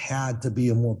this had to be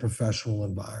a more professional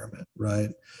environment, right?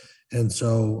 And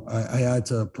so I had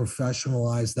to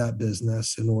professionalize that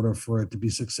business in order for it to be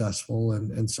successful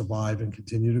and survive and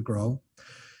continue to grow.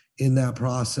 In that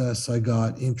process, I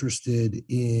got interested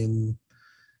in,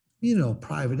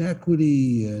 private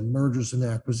equity and mergers and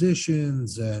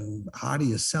acquisitions and how do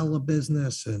you sell a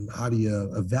business and how do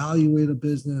you evaluate a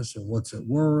business and what's it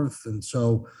worth. And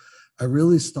so I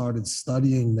really started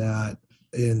studying that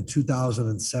in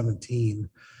 2017.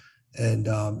 And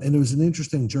it was an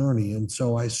interesting journey. And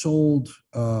so I sold,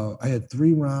 I had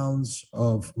 3 rounds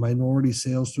of minority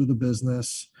sales through the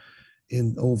business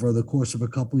over the course of a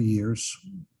couple of years.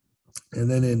 And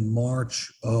then in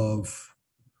March of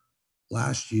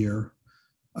last year,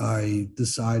 I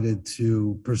decided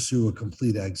to pursue a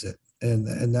complete exit.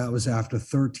 And that was after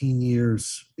 13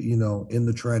 years, in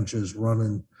the trenches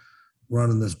running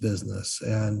this business.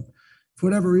 And for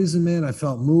whatever reason, man, I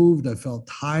felt moved. I felt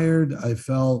tired. I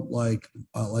felt like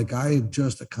I had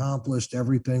just accomplished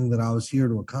everything that I was here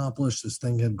to accomplish. This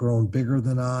thing had grown bigger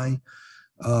than I.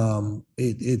 There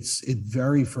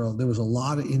was a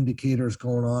lot of indicators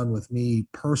going on with me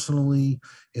personally,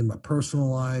 in my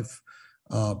personal life,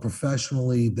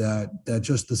 professionally, that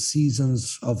just the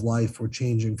seasons of life were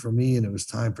changing for me, and it was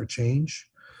time for change.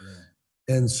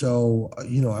 Yeah. And so,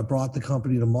 I brought the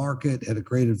company to market, had a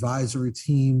great advisory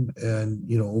team.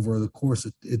 And, over the course,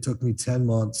 it took me 10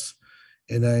 months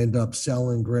and I ended up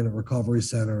selling Granite Recovery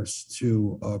Centers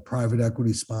to a private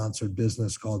equity sponsored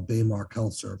business called Baymark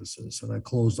Health Services. And I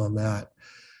closed on that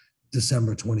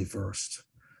December 21st.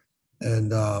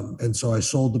 And so I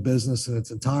sold the business in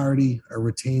its entirety. I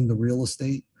retained the real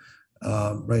estate.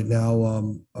 Right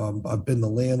now, I've been the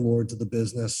landlord to the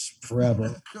business forever.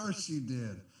 Of course you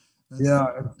did.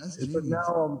 But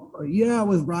now,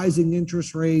 with rising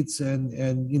interest rates and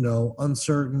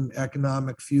uncertain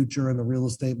economic future in the real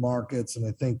estate markets, and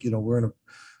I think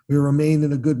we remain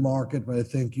in a good market, but I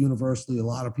think universally a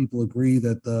lot of people agree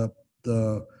that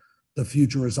the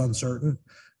future is uncertain.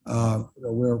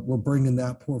 We're bringing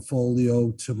that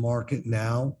portfolio to market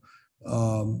now,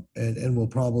 and we'll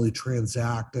probably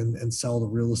transact and sell the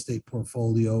real estate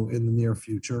portfolio in the near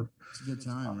future. It's a good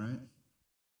time, right?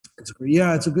 It's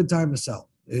a good time to sell.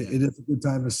 It is a good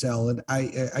time to sell. And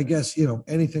I guess,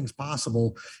 anything's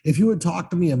possible. If you had talked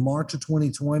to me in March of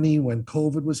 2020 when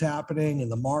COVID was happening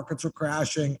and the markets were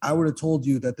crashing, I would have told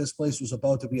you that this place was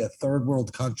about to be a third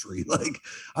world country. Like,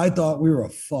 I thought we were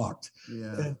fucked.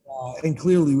 Yeah. And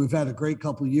clearly we've had a great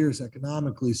couple of years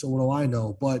economically. So what do I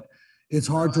know? But it's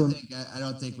hard to. I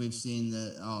don't think we've seen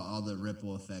all the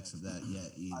ripple effects of that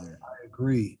yet either. I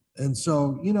agree. And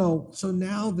so, so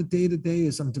now the day to day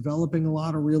is I'm developing a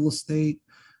lot of real estate.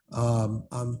 I'm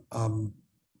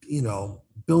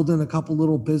building a couple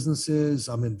little businesses.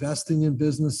 I'm investing in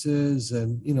businesses,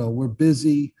 and we're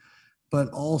busy, but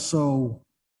also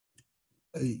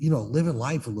living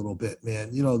life a little bit,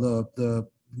 man. The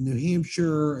New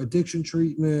Hampshire addiction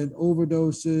treatment,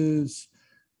 overdoses,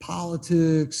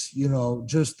 politics,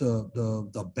 just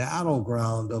the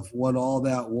battleground of what all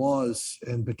that was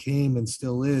and became and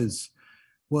still is,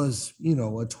 was,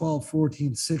 a 12,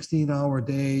 14, 16-hour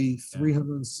day,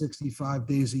 365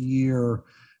 days a year.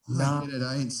 I get it.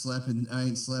 I ain't slept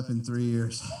in 3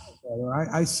 years.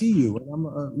 I see you, and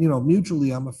I'm,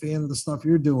 mutually, I'm a fan of the stuff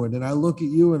you're doing. And I look at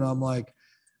you and I'm like,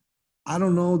 I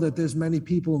don't know that there's many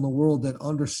people in the world that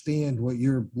understand what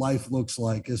your life looks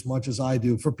like as much as I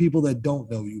do, for people that don't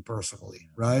know you personally,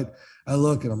 right? I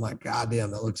look and I'm like, God damn,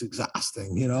 that looks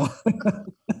exhausting.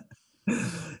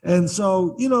 And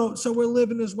so, so we're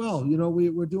living as well.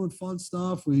 We're doing fun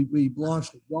stuff. We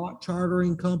launched a yacht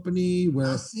chartering company where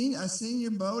I seen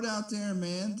your boat out there,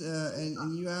 man,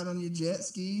 and you out on your jet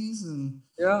skis, and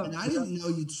yeah, I didn't know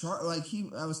you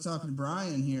I was talking to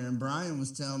Brian here, and Brian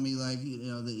was telling me that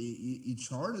you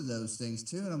charted those things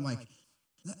too, and I'm like,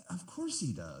 of course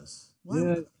he does.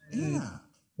 Why? Yeah,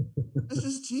 that's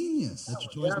just genius. That's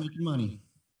your toys making money.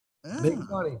 Making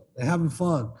money, they're having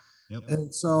fun. Yep.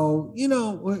 And so,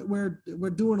 we're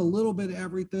doing a little bit of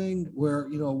everything. Where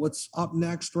what's up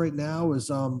next right now is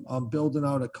I'm building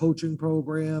out a coaching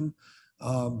program.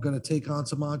 I'm going to take on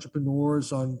some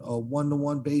entrepreneurs on a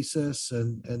one-to-one basis,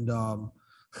 and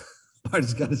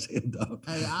Marty's got his hand up.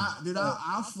 Hey,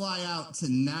 I'll fly out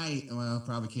tonight. Well,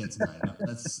 probably can't tonight.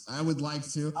 I would like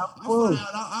to. I'll fly out.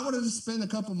 I want to just spend a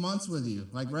couple months with you,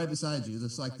 like right beside you,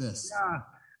 just like this. Yeah.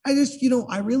 I just,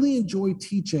 I really enjoy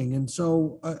teaching. And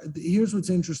so here's what's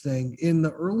interesting. In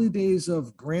the early days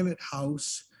of Granite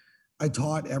House, I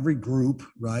taught every group,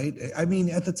 right? I mean,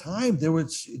 at the time there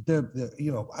was I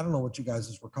don't know what you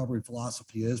guys' recovery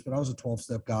philosophy is, but I was a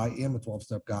 12-step guy, am a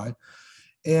 12-step guy.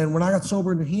 And when I got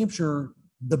sober in New Hampshire,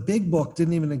 the big book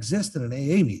didn't even exist in an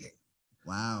AA meeting.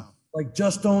 Wow. Like,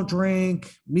 just don't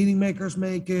drink, meeting makers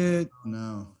make it.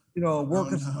 No.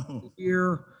 Work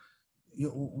here.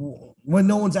 When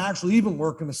no one's actually even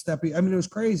working a step. I mean, it was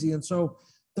crazy. And so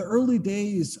the early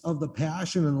days of the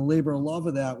passion and the labor of love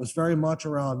of that was very much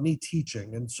around me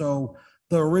teaching. And so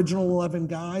the original 11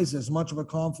 guys, as much of a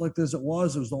conflict as it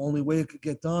was the only way it could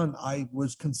get done. I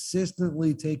was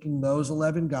consistently taking those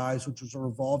 11 guys, which was a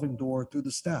revolving door, through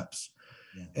the steps.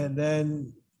 Yeah. And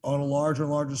then on a larger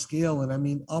and larger scale. And I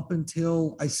mean, up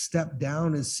until I stepped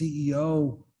down as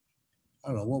CEO, I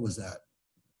don't know, what was that?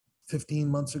 15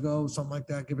 months ago, something like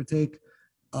that, give or take.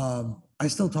 I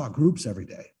still taught groups every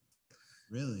day.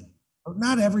 Really?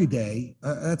 Not every day.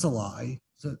 That's a lie.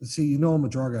 So, see, I'm a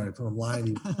drug addict, so I'm lying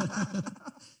to you.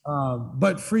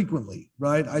 But frequently,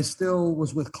 right? I still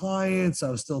was with clients. I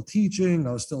was still teaching.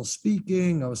 I was still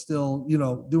speaking. I was still,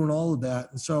 doing all of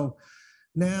that. And so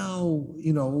now,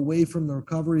 away from the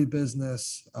recovery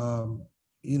business,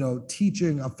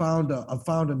 teaching, I found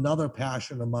another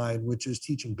passion of mine, which is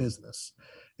teaching business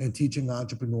and teaching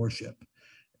entrepreneurship.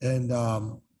 And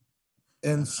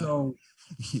so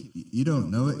you don't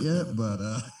know it yet, but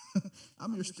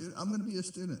I'm your student. I'm going to be a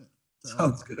student. So.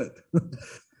 Sounds good.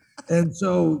 And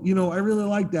so, I really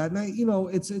like that.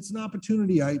 And it's an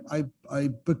opportunity. I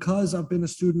because I've been a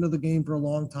student of the game for a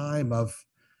long time,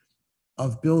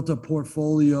 I've built a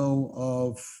portfolio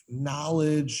of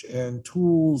knowledge and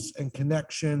tools and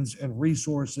connections and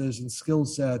resources and skill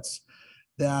sets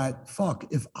that,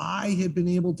 if I had been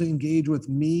able to engage with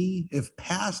me, if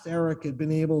past Eric had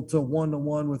been able to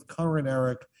one-to-one with current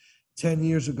Eric 10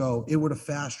 years ago, it would have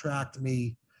fast-tracked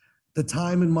me. The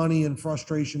time and money and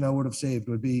frustration I would have saved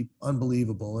would be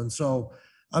unbelievable. And so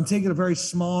I'm taking a very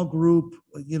small group,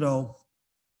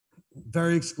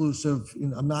 very exclusive.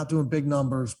 I'm not doing big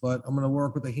numbers, but I'm going to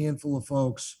work with a handful of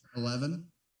folks. 11?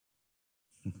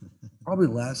 Probably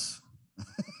less.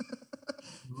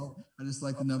 I just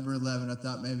like the number 11. I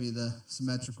thought maybe the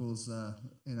symmetricals,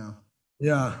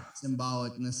 yeah,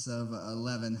 symbolicness of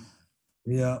 11.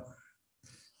 Yeah.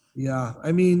 Yeah.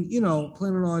 I mean,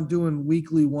 planning on doing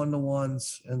weekly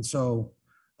one-to-ones. And so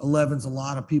 11's a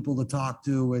lot of people to talk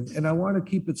to. And I want to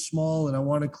keep it small, and I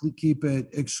want to keep it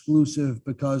exclusive,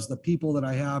 because the people that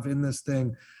I have in this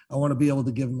thing, I want to be able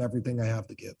to give them everything I have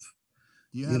to give.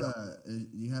 Do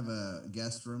you have a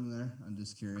guest room there? I'm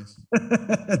just curious.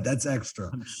 That's extra.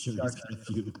 I'm sure it's got a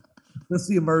few. That's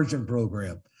the immersion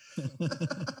program.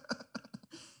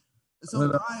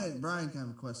 So Brian kind of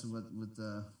a question with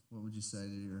what would you say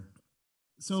to your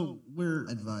we're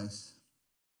advice?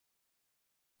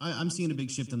 I'm seeing a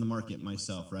big shift in the market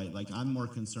myself, right? Like I'm more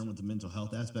concerned with the mental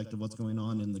health aspect of what's going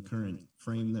on in the current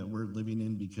frame that we're living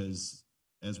in, because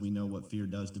as we know what fear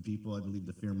does to people, I believe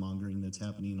the fear mongering that's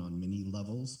happening on many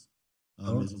levels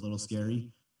Oh. is a little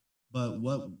scary. But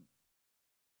what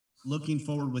looking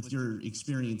forward with your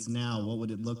experience now, what would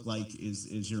it look like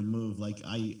is your move? Like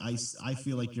I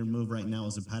feel like your move right now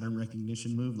is a pattern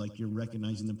recognition move. Like you're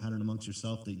recognizing the pattern amongst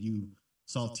yourself that you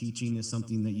saw teaching is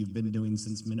something that you've been doing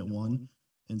since minute one.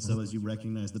 And so as you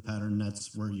recognize the pattern,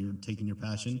 that's where you're taking your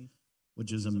passion,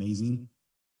 which is amazing.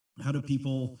 How do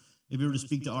people, if you were to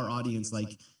speak to our audience,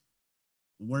 like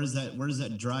where does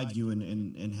that drive you,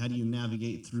 and how do you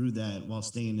navigate through that while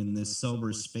staying in this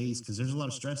sober space, because there's a lot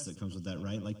of stress that comes with that,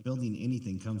 right? Like building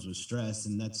anything comes with stress,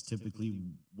 and that's typically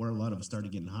where a lot of us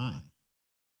started getting high.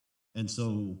 And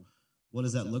so what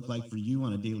does that look like for you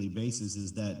on a daily basis?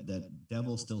 Is that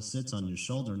devil still sits on your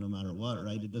shoulder no matter what,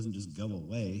 right? It doesn't just go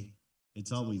away,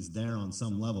 it's always there on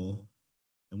some level.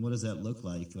 And what does that look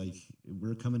like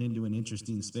we're coming into an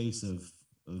interesting space of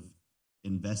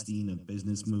investing, of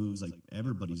business moves. Like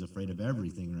everybody's afraid of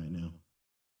everything right now.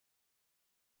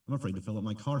 I'm afraid to fill up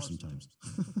my car sometimes.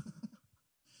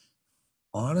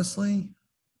 Honestly,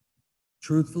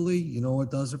 truthfully, you know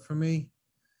what does it for me?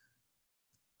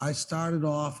 I started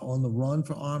off on the run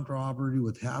for armed robbery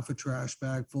with half a trash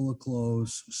bag full of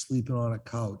clothes, sleeping on a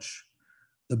couch.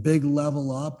 The big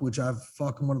level up, which I've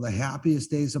fucking one of the happiest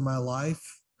days of my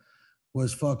life,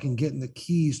 was fucking getting the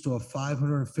keys to a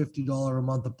 $550 a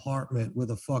month apartment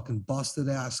with a fucking busted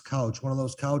ass couch. One of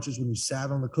those couches when you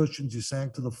sat on the cushions, you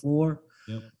sank to the floor.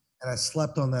 Yep. And I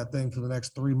slept on that thing for the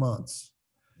next 3 months.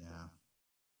 Yeah.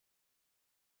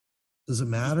 Does it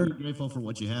Just matter? be grateful for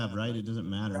what you have, right? It doesn't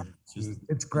matter. Just It's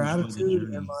enjoy the gratitude.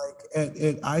 And journey.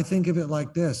 like I think of it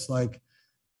like this, like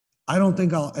I don't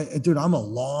think dude, I'm a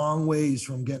long ways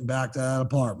from getting back to that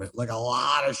apartment. Like a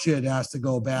lot of shit has to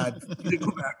go bad for me to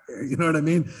go back there. You know what I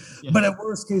mean? Yeah. But at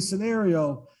worst case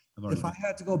scenario, I've already if I been.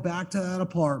 had to go back to that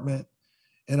apartment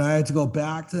and I had to go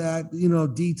back to that,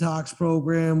 detox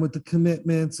program with the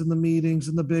commitments and the meetings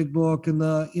and the big book and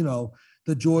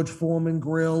the George Foreman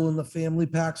grill and the family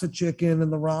packs of chicken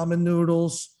and the ramen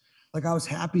noodles, like I was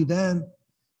happy then.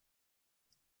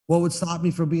 What would stop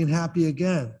me from being happy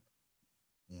again?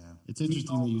 Yeah. It's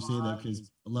interesting that you say that, because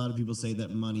a lot of people say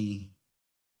that money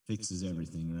fixes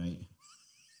everything, right?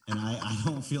 And I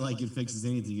don't feel like it fixes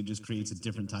anything. It just creates a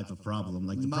different type of problem.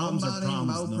 Like the Mo problems are money,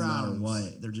 problems mo no matter problems.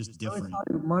 what. They're just Let me different.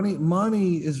 tell you,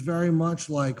 money is very much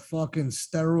like fucking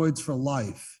steroids for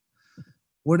life.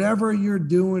 Whatever you're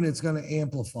doing, it's going to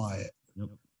amplify it. Yep.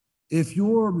 If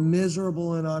you're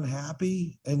miserable and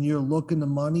unhappy and you're looking to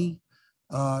money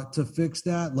to fix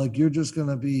that, like you're just going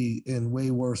to be in way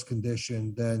worse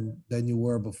condition than you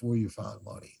were before you found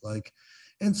money. Like,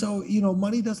 and so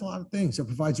money does a lot of things. It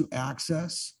provides you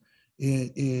access.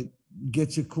 It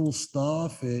gets you cool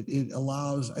stuff. It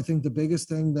allows. I think the biggest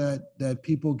thing that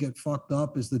people get fucked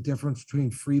up is the difference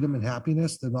between freedom and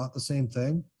happiness. They're not the same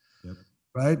thing. Yep.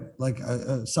 Right? Like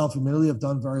self-admittedly, I've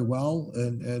done very well,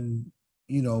 and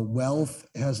wealth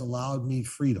has allowed me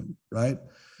freedom. Right?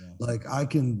 Yeah. Like I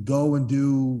can go and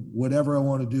do whatever I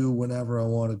want to do whenever I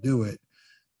want to do it,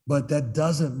 but that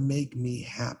doesn't make me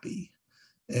happy.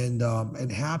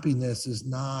 And happiness is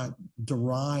not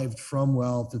derived from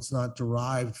wealth. It's not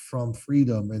derived from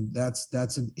freedom, and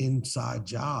that's an inside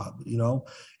job.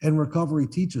 And recovery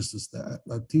teaches us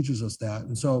that.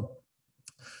 And so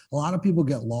a lot of people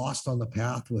get lost on the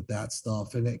path with that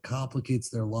stuff, and it complicates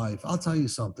their life. I'll tell you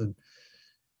something,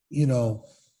 you know,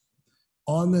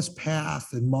 on this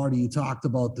path, and Marty, you talked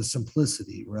about the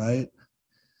simplicity, right?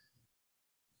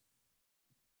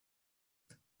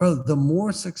 Brother, the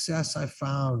more success I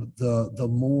found, the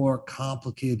more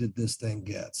complicated this thing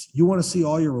gets. You want to see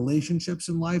all your relationships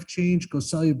in life change? Go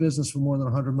sell your business for more than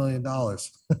 $100 million.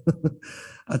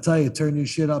 I tell you, turn your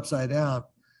shit upside down.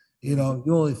 You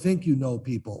only think you know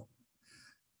people.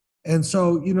 And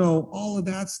so, all of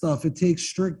that stuff, it takes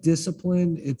strict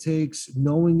discipline. It takes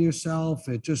knowing yourself.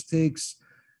 It just takes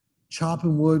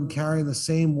chopping wood, carrying the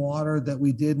same water that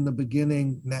we did in the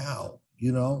beginning now.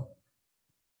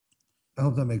 I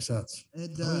hope that makes sense.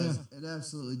 It Oh, yeah. does. It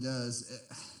absolutely does.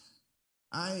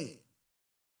 I,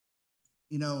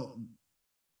 you know,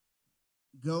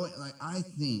 like I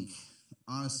think,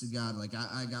 honest to God, like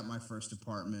I got my first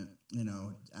apartment,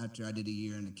 after I did a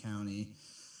year in the county,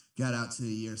 got out to a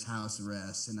year's house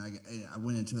arrest, and I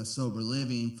went into a sober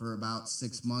living for about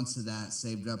 6 months of that,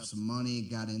 saved up some money,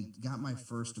 got my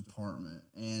first apartment.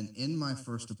 And in my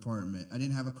first apartment, I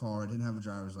didn't have a car, I didn't have a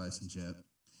driver's license yet.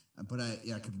 But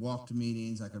I could walk to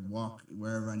meetings, I could walk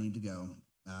wherever I need to go.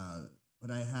 But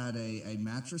I had a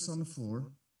mattress on the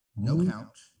floor. no Mhm.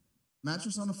 couch,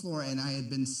 mattress on the floor, and I had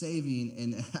been saving,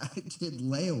 and I did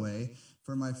layaway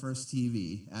for my first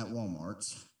TV at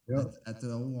Walmart's Yep. at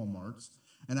the old Walmart's,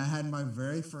 and I had my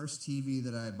very first TV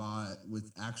that I bought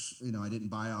with actually, I didn't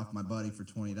buy off my buddy for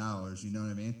 $20. You know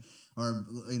what I mean? Or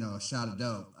a shot of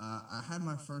dope. I had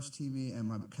my first TV and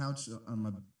my couch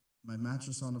on my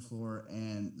mattress on the floor,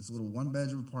 and this little one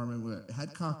bedroom apartment where it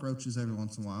had cockroaches every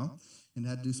once in a while, and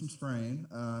had to do some spraying.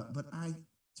 But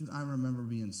dude, I remember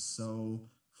being so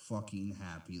fucking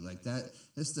happy. Like that,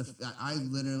 this the I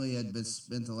literally had been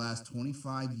spent the last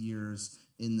 25 years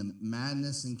in the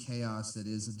madness and chaos that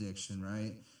is addiction,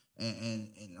 right? And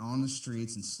on the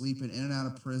streets and sleeping in and out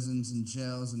of prisons and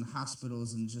jails and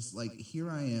hospitals, and just like here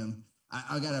I am.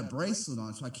 I got a bracelet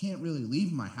on, so I can't really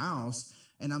leave my house,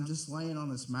 and I'm just laying on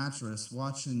this mattress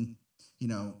watching, you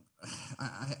know,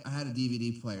 I had a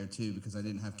DVD player too because I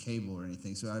didn't have cable or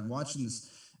anything. So I'm watching this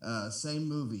same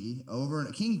movie over.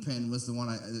 And Kingpin was the one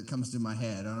that comes to my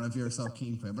head. I don't know if you ever saw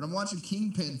Kingpin, but I'm watching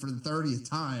Kingpin for the 30th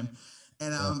time,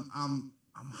 and Yeah.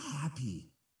 I'm happy.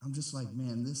 I'm just like,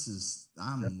 man,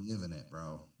 I'm living it,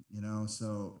 bro.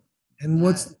 So And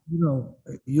that,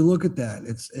 you look at that,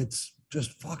 it's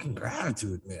just fucking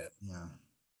gratitude, man. yeah,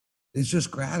 It's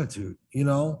just gratitude,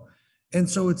 And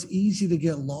so it's easy to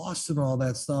get lost in all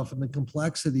that stuff and the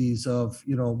complexities of,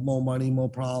 more money, more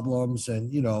problems.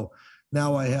 And,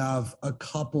 now I have a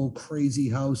couple crazy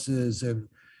houses and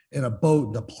a boat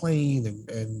and a plane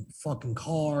and fucking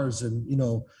cars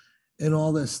and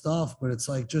all this stuff. But it's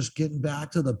like just getting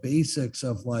back to the basics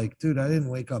of like, dude, I didn't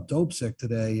wake up dope sick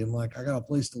today. And like, I got a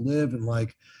place to live, and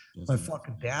like my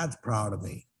fucking dad's proud of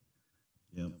me.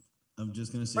 Yep. I'm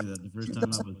just gonna say that the first time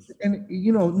I was. And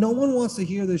no one wants to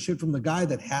hear this shit from the guy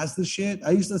that has the shit.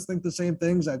 I used to think the same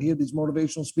things. I'd hear these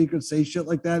motivational speakers say shit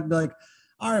like that and be like,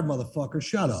 all right, motherfucker,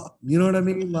 shut up. You know what I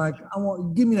mean? Like,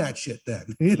 give me that shit then.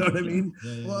 You know what I mean?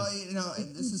 Yeah. well,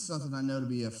 this is something I know to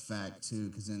be a fact too,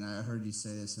 because then I heard you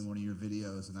say this in one of your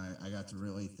videos, and I got to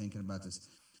really thinking about this.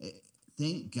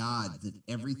 Thank God that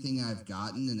everything I've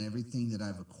gotten and everything that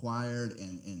I've acquired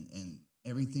and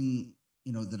everything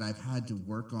that I've had to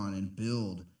work on and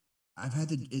build, I've had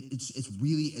to.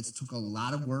 It's took a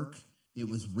lot of work. It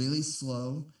was really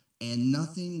slow, and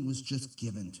nothing was just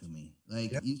given to me.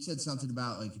 Like Yep. you said something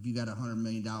about like if you got $100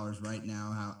 million right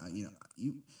now, how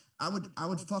I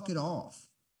would fuck it off.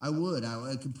 I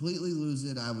would completely lose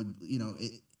it. I would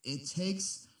it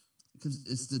takes, because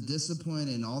it's the discipline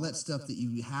and all that stuff that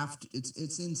you have to.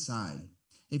 It's inside.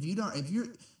 If you don't, if you're,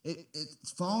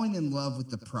 it's falling in love with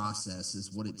the process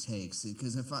is what it takes.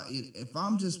 Because if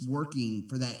I'm just working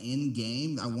for that end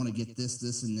game, I want to get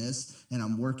this, and this, and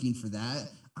I'm working for that.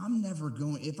 I'm never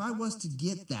going. If I was to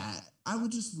get that, I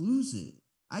would just lose it.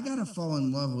 I gotta fall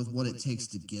in love with what it takes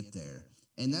to get there,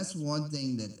 and that's one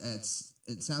thing that's.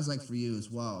 It sounds like for you as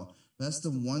well. That's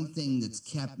the one thing that's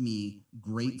kept me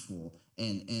grateful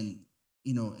and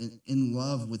in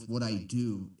love with what I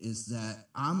do, is that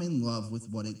I'm in love with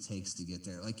what it takes to get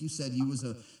there. Like you said, you was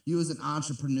an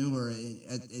entrepreneur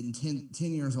in 10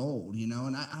 years old,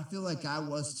 and I feel like I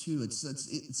was too.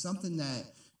 It's something that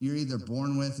you're either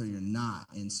born with or you're not.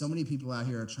 And so many people out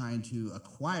here are trying to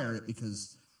acquire it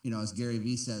because, as Gary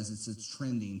Vee says, it's a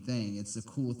trending thing. It's a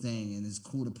cool thing, and it's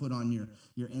cool to put on your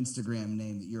Instagram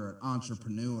name that you're an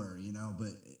entrepreneur, but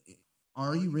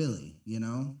are you really,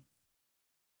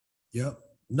 Yep.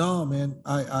 No, man,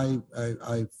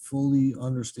 I fully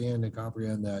understand and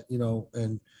comprehend that,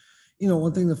 and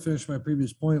one thing to finish my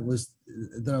previous point was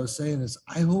that I was saying is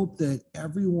I hope that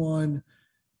everyone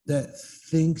that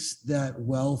thinks that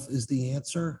wealth is the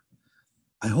answer,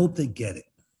 I hope they get it.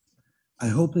 I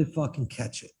hope they fucking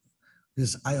catch it.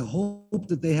 Because I hope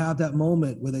that they have that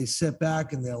moment where they sit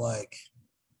back and they're like,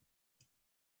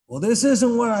 well, this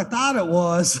isn't what I thought it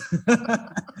was.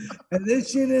 And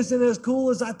this shit isn't as cool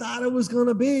as I thought it was going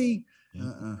to be. Yeah. You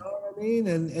know what I mean?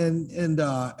 And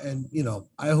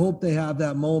I hope they have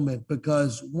that moment,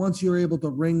 because once you're able to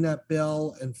ring that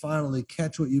bell and finally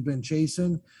catch what you've been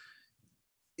chasing,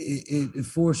 it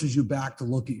forces you back to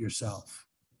look at yourself.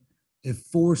 It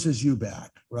forces you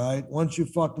back, right? Once you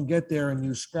fucking get there and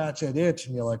you scratch that itch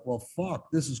and you're like, well,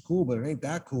 fuck, this is cool, but it ain't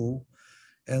that cool.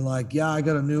 And like, yeah, I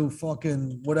got a new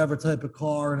fucking whatever type of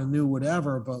car and a new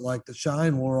whatever, but like the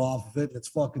shine wore off of it and it's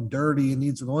fucking dirty and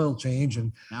needs an oil change.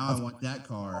 And now I want that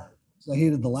car. I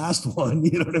hated the last one.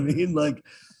 You know what I mean? Like,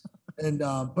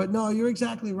 but no, you're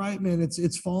exactly right, man.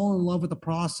 It's falling in love with the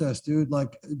process, dude.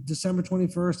 Like December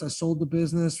 21st, I sold the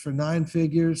business for 9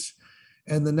 figures.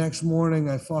 And the next morning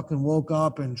I fucking woke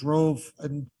up and drove,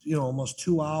 and almost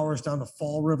 2 hours down to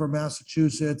Fall River,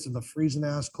 Massachusetts, in the freezing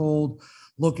ass cold,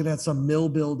 looking at some mill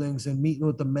buildings and meeting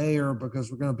with the mayor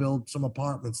because we're going to build some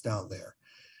apartments down there.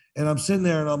 And I'm sitting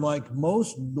there and I'm like,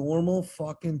 most normal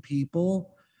fucking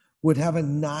people would have a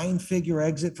 9-figure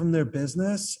exit from their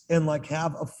business and like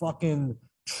have a fucking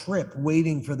trip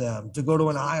waiting for them to go to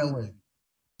an island.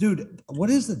 Dude, what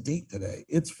is the date today?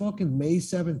 It's fucking May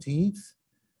 17th.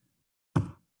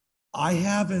 I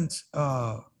haven't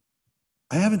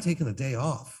taken a day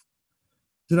off.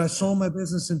 Dude, I sold my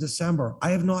business in December. I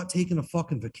have not taken a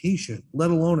fucking vacation,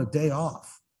 let alone a day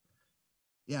off.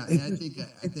 Yeah, and I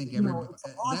think everybody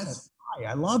awesome. that's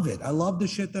I love it. I love the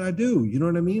shit that I do. You know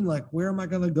what I mean? Like, where am I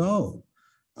gonna go?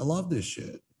 I love this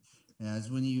shit. yeah,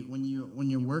 it's when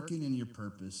you're working in your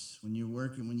purpose, when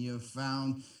you have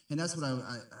found, and that's what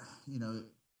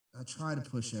I try to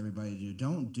push everybody to do.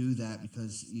 Don't do that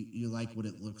because you like what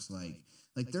it looks like.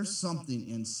 Like there's something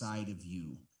inside of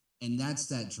you, and that's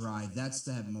that drive, that's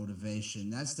that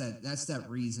motivation, that's that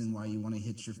reason why you want to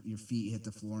hit your feet hit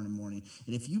the floor in the morning.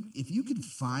 And if you can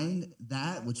find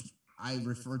that, which I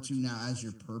refer to now as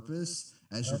your purpose,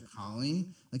 as your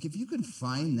calling, like if you can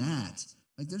find that,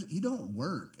 like you don't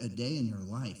work a day in your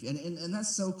life, and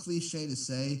that's so cliche to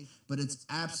say, but it's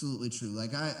absolutely true.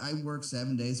 Like I work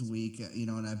 7 days a week,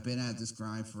 and I've been at this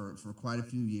grind for quite a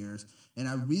few years, and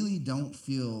I really don't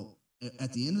feel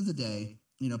at the end of the day,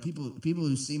 people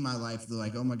who see my life, they're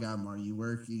like, oh my God, Marty, you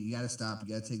work, you got to stop,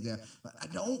 you got to take that. But I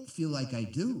don't feel like I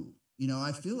do.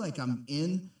 I feel like I'm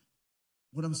in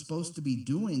what I'm supposed to be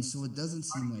doing, so it doesn't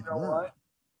seem like work. What?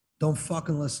 Don't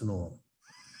fucking listen to them.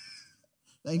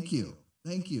 Thank you.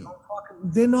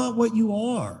 They're not what you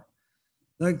are.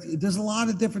 Like, there's a lot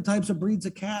of different types of breeds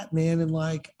of cat, man. And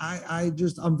like,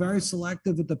 I'm very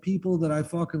selective with the people that I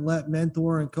fucking let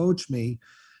mentor and coach me.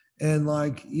 And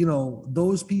like,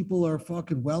 those people are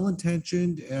fucking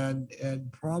well-intentioned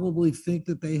and probably think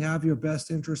that they have your best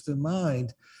interest in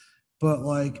mind. But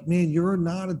like, man, you're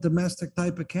not a domestic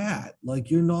type of cat.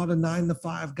 Like, you're not a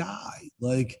 9-to-5 guy.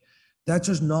 Like, that's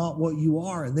just not what you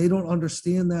are. And they don't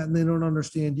understand that, and they don't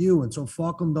understand you. And so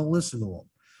fuck them, don't listen to them.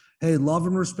 Hey, love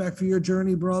and respect for your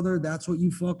journey, brother. That's what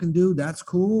you fucking do. That's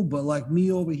cool. But like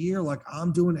me over here, like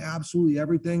I'm doing absolutely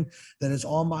everything that is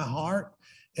on my heart.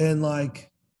 And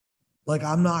like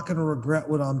I'm not going to regret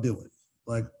what I'm doing.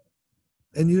 Like,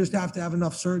 and you just have to have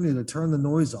enough certainty to turn the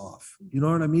noise off. You know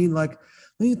what I mean? Like,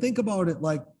 when you think about it,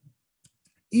 like,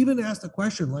 even ask the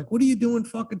question, like, what are you doing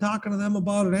fucking talking to them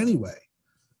about it anyway?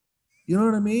 You know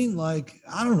what I mean? Like,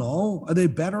 I don't know. Are they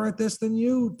better at this than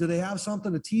you? Do they have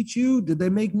something to teach you? Did they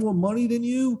make more money than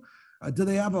you? Do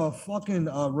they have a fucking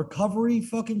recovery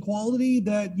fucking quality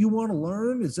that you want to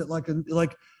learn? Is it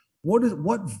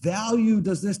what value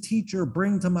does this teacher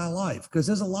bring to my life? Because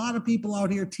there's a lot of people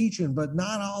out here teaching, but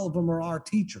not all of them are our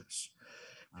teachers.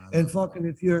 And fucking,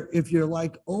 if you're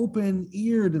like open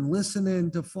eared and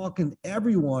listening to fucking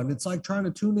everyone, it's like trying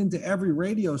to tune into every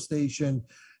radio station.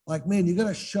 Like, man, you got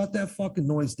to shut that fucking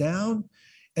noise down.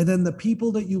 And then the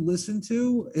people that you listen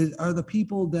to are the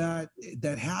people that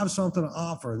have something to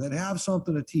offer, that have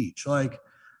something to teach. Like,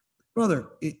 brother,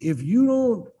 if you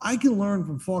don't, I can learn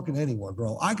from fucking anyone,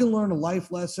 bro. I can learn a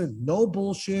life lesson, no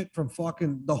bullshit, from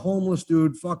fucking the homeless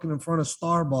dude fucking in front of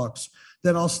Starbucks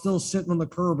that I'll still sit on the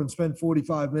curb and spend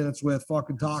 45 minutes with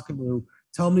fucking talking to.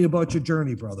 Tell me about your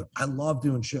journey, brother. I love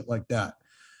doing shit like that.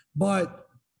 But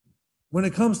when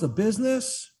it comes to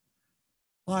business,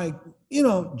 like,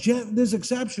 there's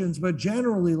exceptions, but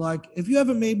generally, like, if you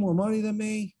haven't made more money than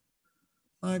me,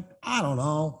 like, I don't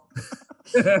know.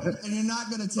 And you're not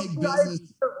going to take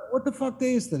business. What the fuck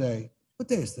day is today? What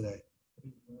day is today?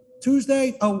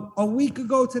 Tuesday. Oh, a week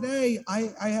ago today,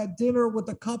 I had dinner with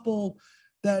a couple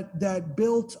that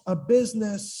built a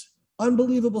business.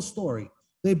 Unbelievable story.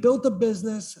 They built a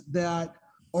business that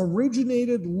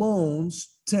originated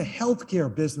loans to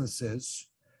healthcare businesses.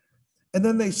 And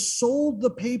then they sold the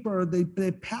paper,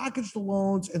 they packaged the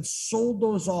loans and sold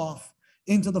those off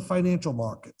into the financial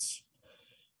markets.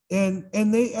 And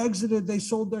they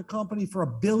sold their company for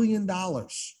 $1 billion.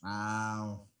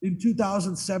 Wow. In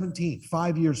 2017,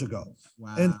 5 years ago.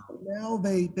 Wow. And now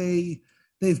they've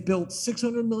built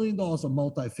 $600 million of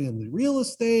multifamily real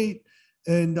estate.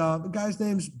 And the guy's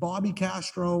name's Bobby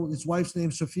Castro. His wife's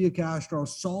name's Sophia Castro.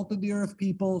 Salt of the earth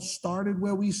people, started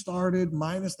where we started,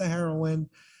 minus the heroin.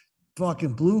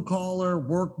 Fucking blue collar,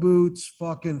 work boots,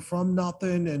 fucking from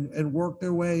nothing, and work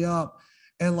their way up.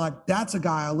 And like, that's a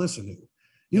guy I listen to.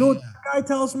 You know what that guy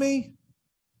tells me?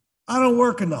 I don't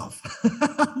work enough.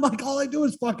 I'm like, all I do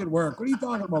is fucking work. What are you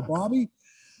talking about, Bobby?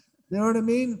 You know what I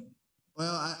mean?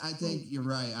 Well, I think you're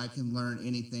right. I can learn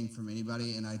anything from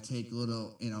anybody, and I take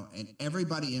little, and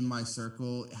everybody in my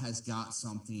circle has got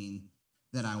something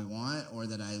that I want or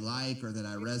that I like or that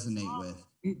I resonate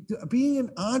with. Being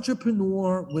an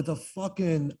entrepreneur with a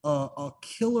fucking a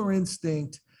killer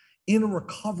instinct in a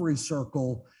recovery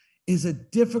circle is a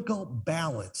difficult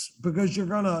balance because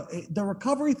the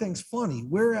recovery thing's funny.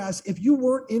 Whereas if you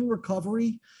weren't in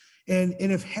recovery and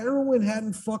if heroin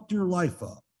hadn't fucked your life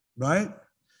up, right?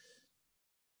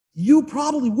 You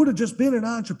probably would have just been an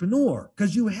entrepreneur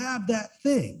because you have that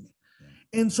thing.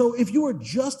 And so if you were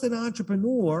just an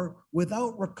entrepreneur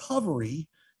without recovery,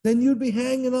 then you'd be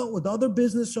hanging out with other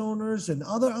business owners and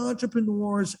other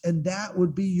entrepreneurs, and that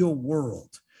would be your world.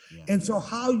 Yeah. And so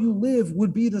how you live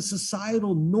would be the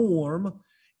societal norm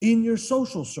in your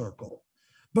social circle.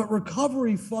 But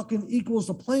recovery fucking equals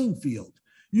the playing field.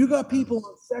 You got people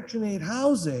on Section 8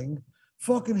 housing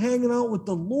fucking hanging out with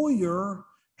the lawyer,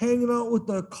 hanging out with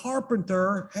the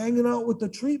carpenter, hanging out with the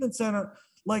treatment center.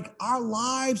 Like our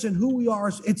lives and who we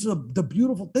are, it's the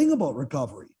beautiful thing about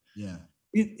recovery. Yeah.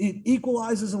 It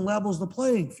equalizes and levels the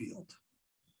playing field.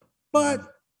 But,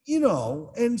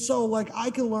 and so like I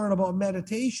can learn about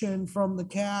meditation from the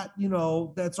cat,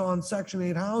 that's on Section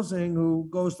 8 housing who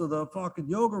goes to the fucking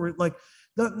yoga. Like,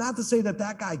 not to say that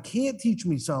guy can't teach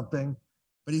me something.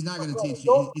 But he's not going to teach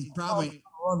you. He's probably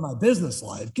run my business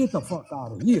life. Get the fuck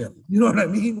out of here. You know what I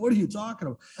mean? What are you talking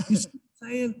about? You see what I'm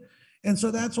saying? And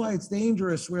so that's why it's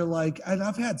dangerous. Where like, and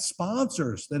I've had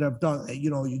sponsors that have done,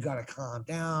 you got to calm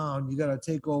down, you got to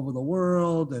take over the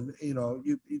world, and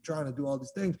you're trying to do all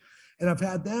these things. And I've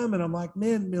had them, and I'm like,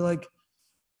 man, be like,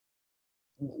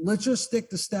 let's just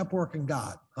stick to step work and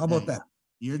God. How about that?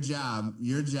 Your job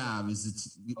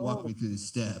is to walk me through the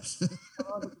steps.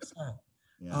 100%.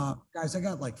 Yeah. Guys, I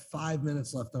got like 5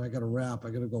 minutes left, and I got to wrap.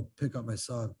 I got to go pick up my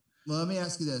son. Well, let me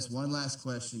ask you this one last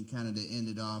question, kind of to end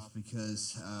it off,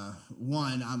 because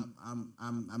one, I'm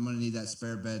going to need that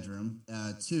spare bedroom.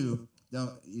 Two,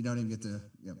 you don't even get to.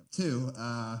 Two,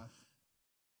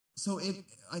 so if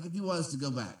you was to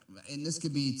go back, and this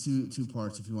could be two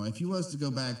parts if you want. If you was to go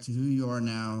back to who you are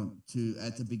now, to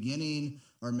at the beginning,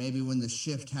 or maybe when the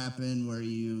shift happened, where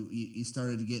you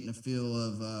started to get in a feel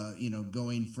of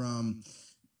going from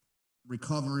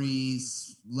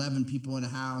recoveries, 11 people in a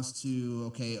house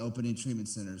to opening treatment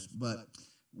centers. But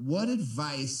what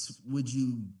advice would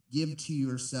you give to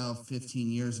yourself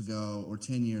 15 years ago or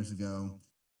 10 years ago?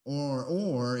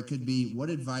 Or it could be, what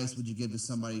advice would you give to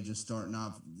somebody just starting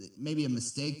off? Maybe a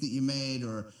mistake that you made,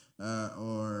 or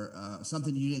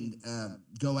something you didn't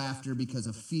go after because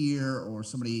of fear, or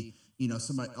somebody,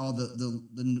 all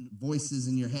the voices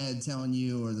in your head telling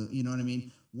you, or you know what I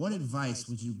mean? What advice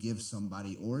would you give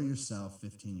somebody or yourself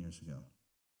 15 years ago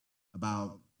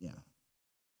about,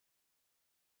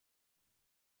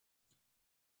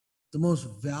 The most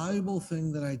valuable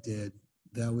thing that I did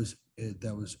that was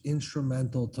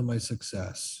instrumental to my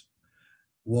success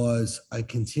was I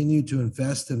continued to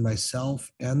invest in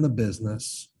myself and the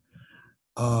business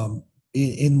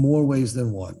in more ways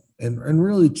than one. And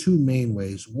really two main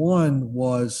ways. One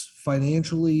was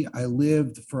financially. I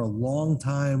lived for a long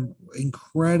time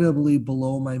incredibly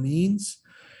below my means,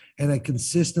 and I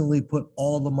consistently put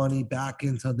all the money back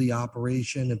into the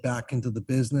operation and back into the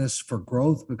business for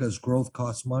growth, because growth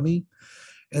costs money.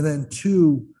 And then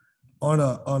two, on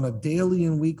a daily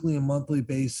and weekly and monthly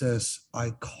basis,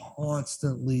 I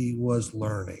constantly was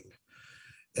learning.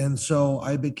 And so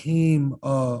I became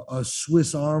a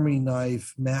Swiss Army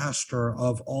knife master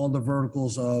of all the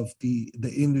verticals of the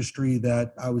industry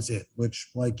that I was in, which,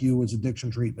 like you, was addiction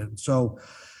treatment. So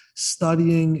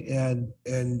studying and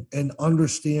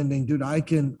understanding, dude,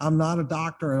 I'm not a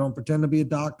doctor. I don't pretend to be a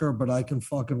doctor, but I can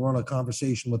fucking run a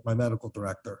conversation with my medical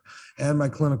director and my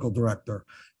clinical director.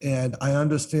 And I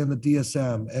understand the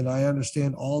DSM, and I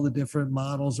understand all the different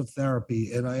models of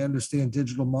therapy, and I understand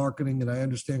digital marketing, and I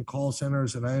understand call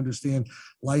centers, and I understand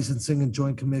licensing and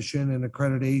joint commission and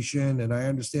accreditation, and I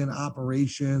understand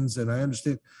operations, and I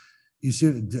understand, you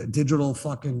see, digital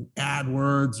fucking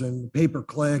AdWords and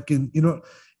pay-per-click, and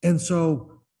and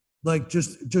so like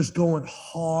just going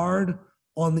hard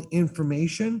on the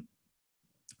information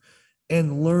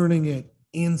and learning it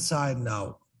inside and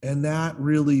out. And that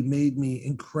really made me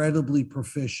incredibly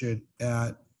proficient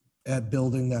at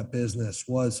building that business,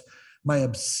 was my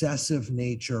obsessive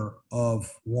nature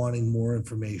of wanting more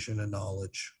information and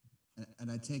knowledge.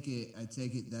 And I take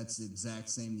it that's the exact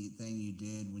same thing you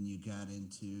did when you got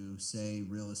into, say,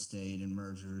 real estate and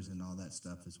mergers and all that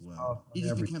stuff as well. You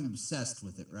just become obsessed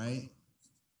with it, right?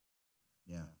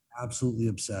 Yeah. Absolutely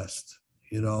obsessed.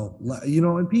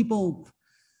 And people,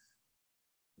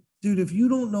 dude, if you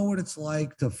don't know what it's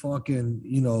like to fucking,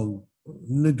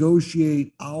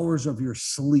 negotiate hours of your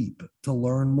sleep to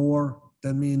learn more,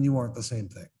 then me and you aren't the same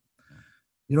thing.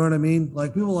 You know what I mean?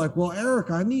 Like people are like, well, Eric,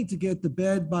 I need to get to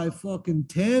bed by fucking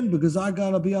 10 because I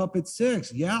gotta be up at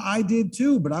 6. Yeah, I did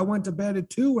too, but I went to bed at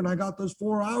 2 and I got those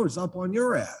 4 hours up on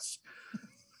your ass.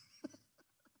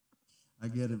 I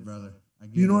get it, brother. I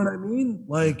get You know it. what I mean?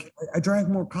 Like I drank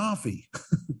more coffee.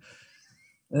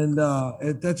 And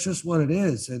that's just what it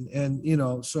is.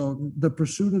 And so the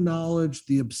pursuit of knowledge,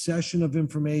 the obsession of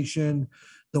information,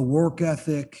 the work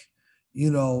ethic,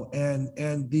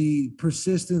 and the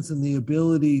persistence and the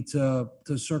ability to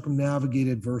circumnavigate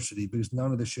adversity, because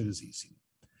none of this shit is easy.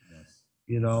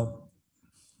 Yes. All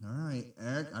right,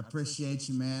 Eric, I appreciate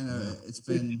you, man. It's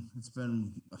been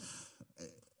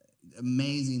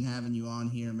amazing having you on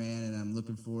here, man, and I'm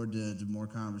looking forward to more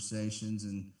conversations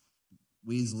and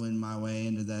weaseling my way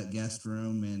into that guest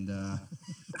room. And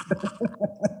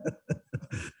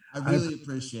I really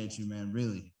appreciate you, man.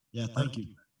 Really. Yeah, thank you.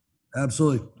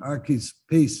 Absolutely. All right, Keith.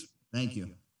 Peace. Thank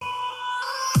you.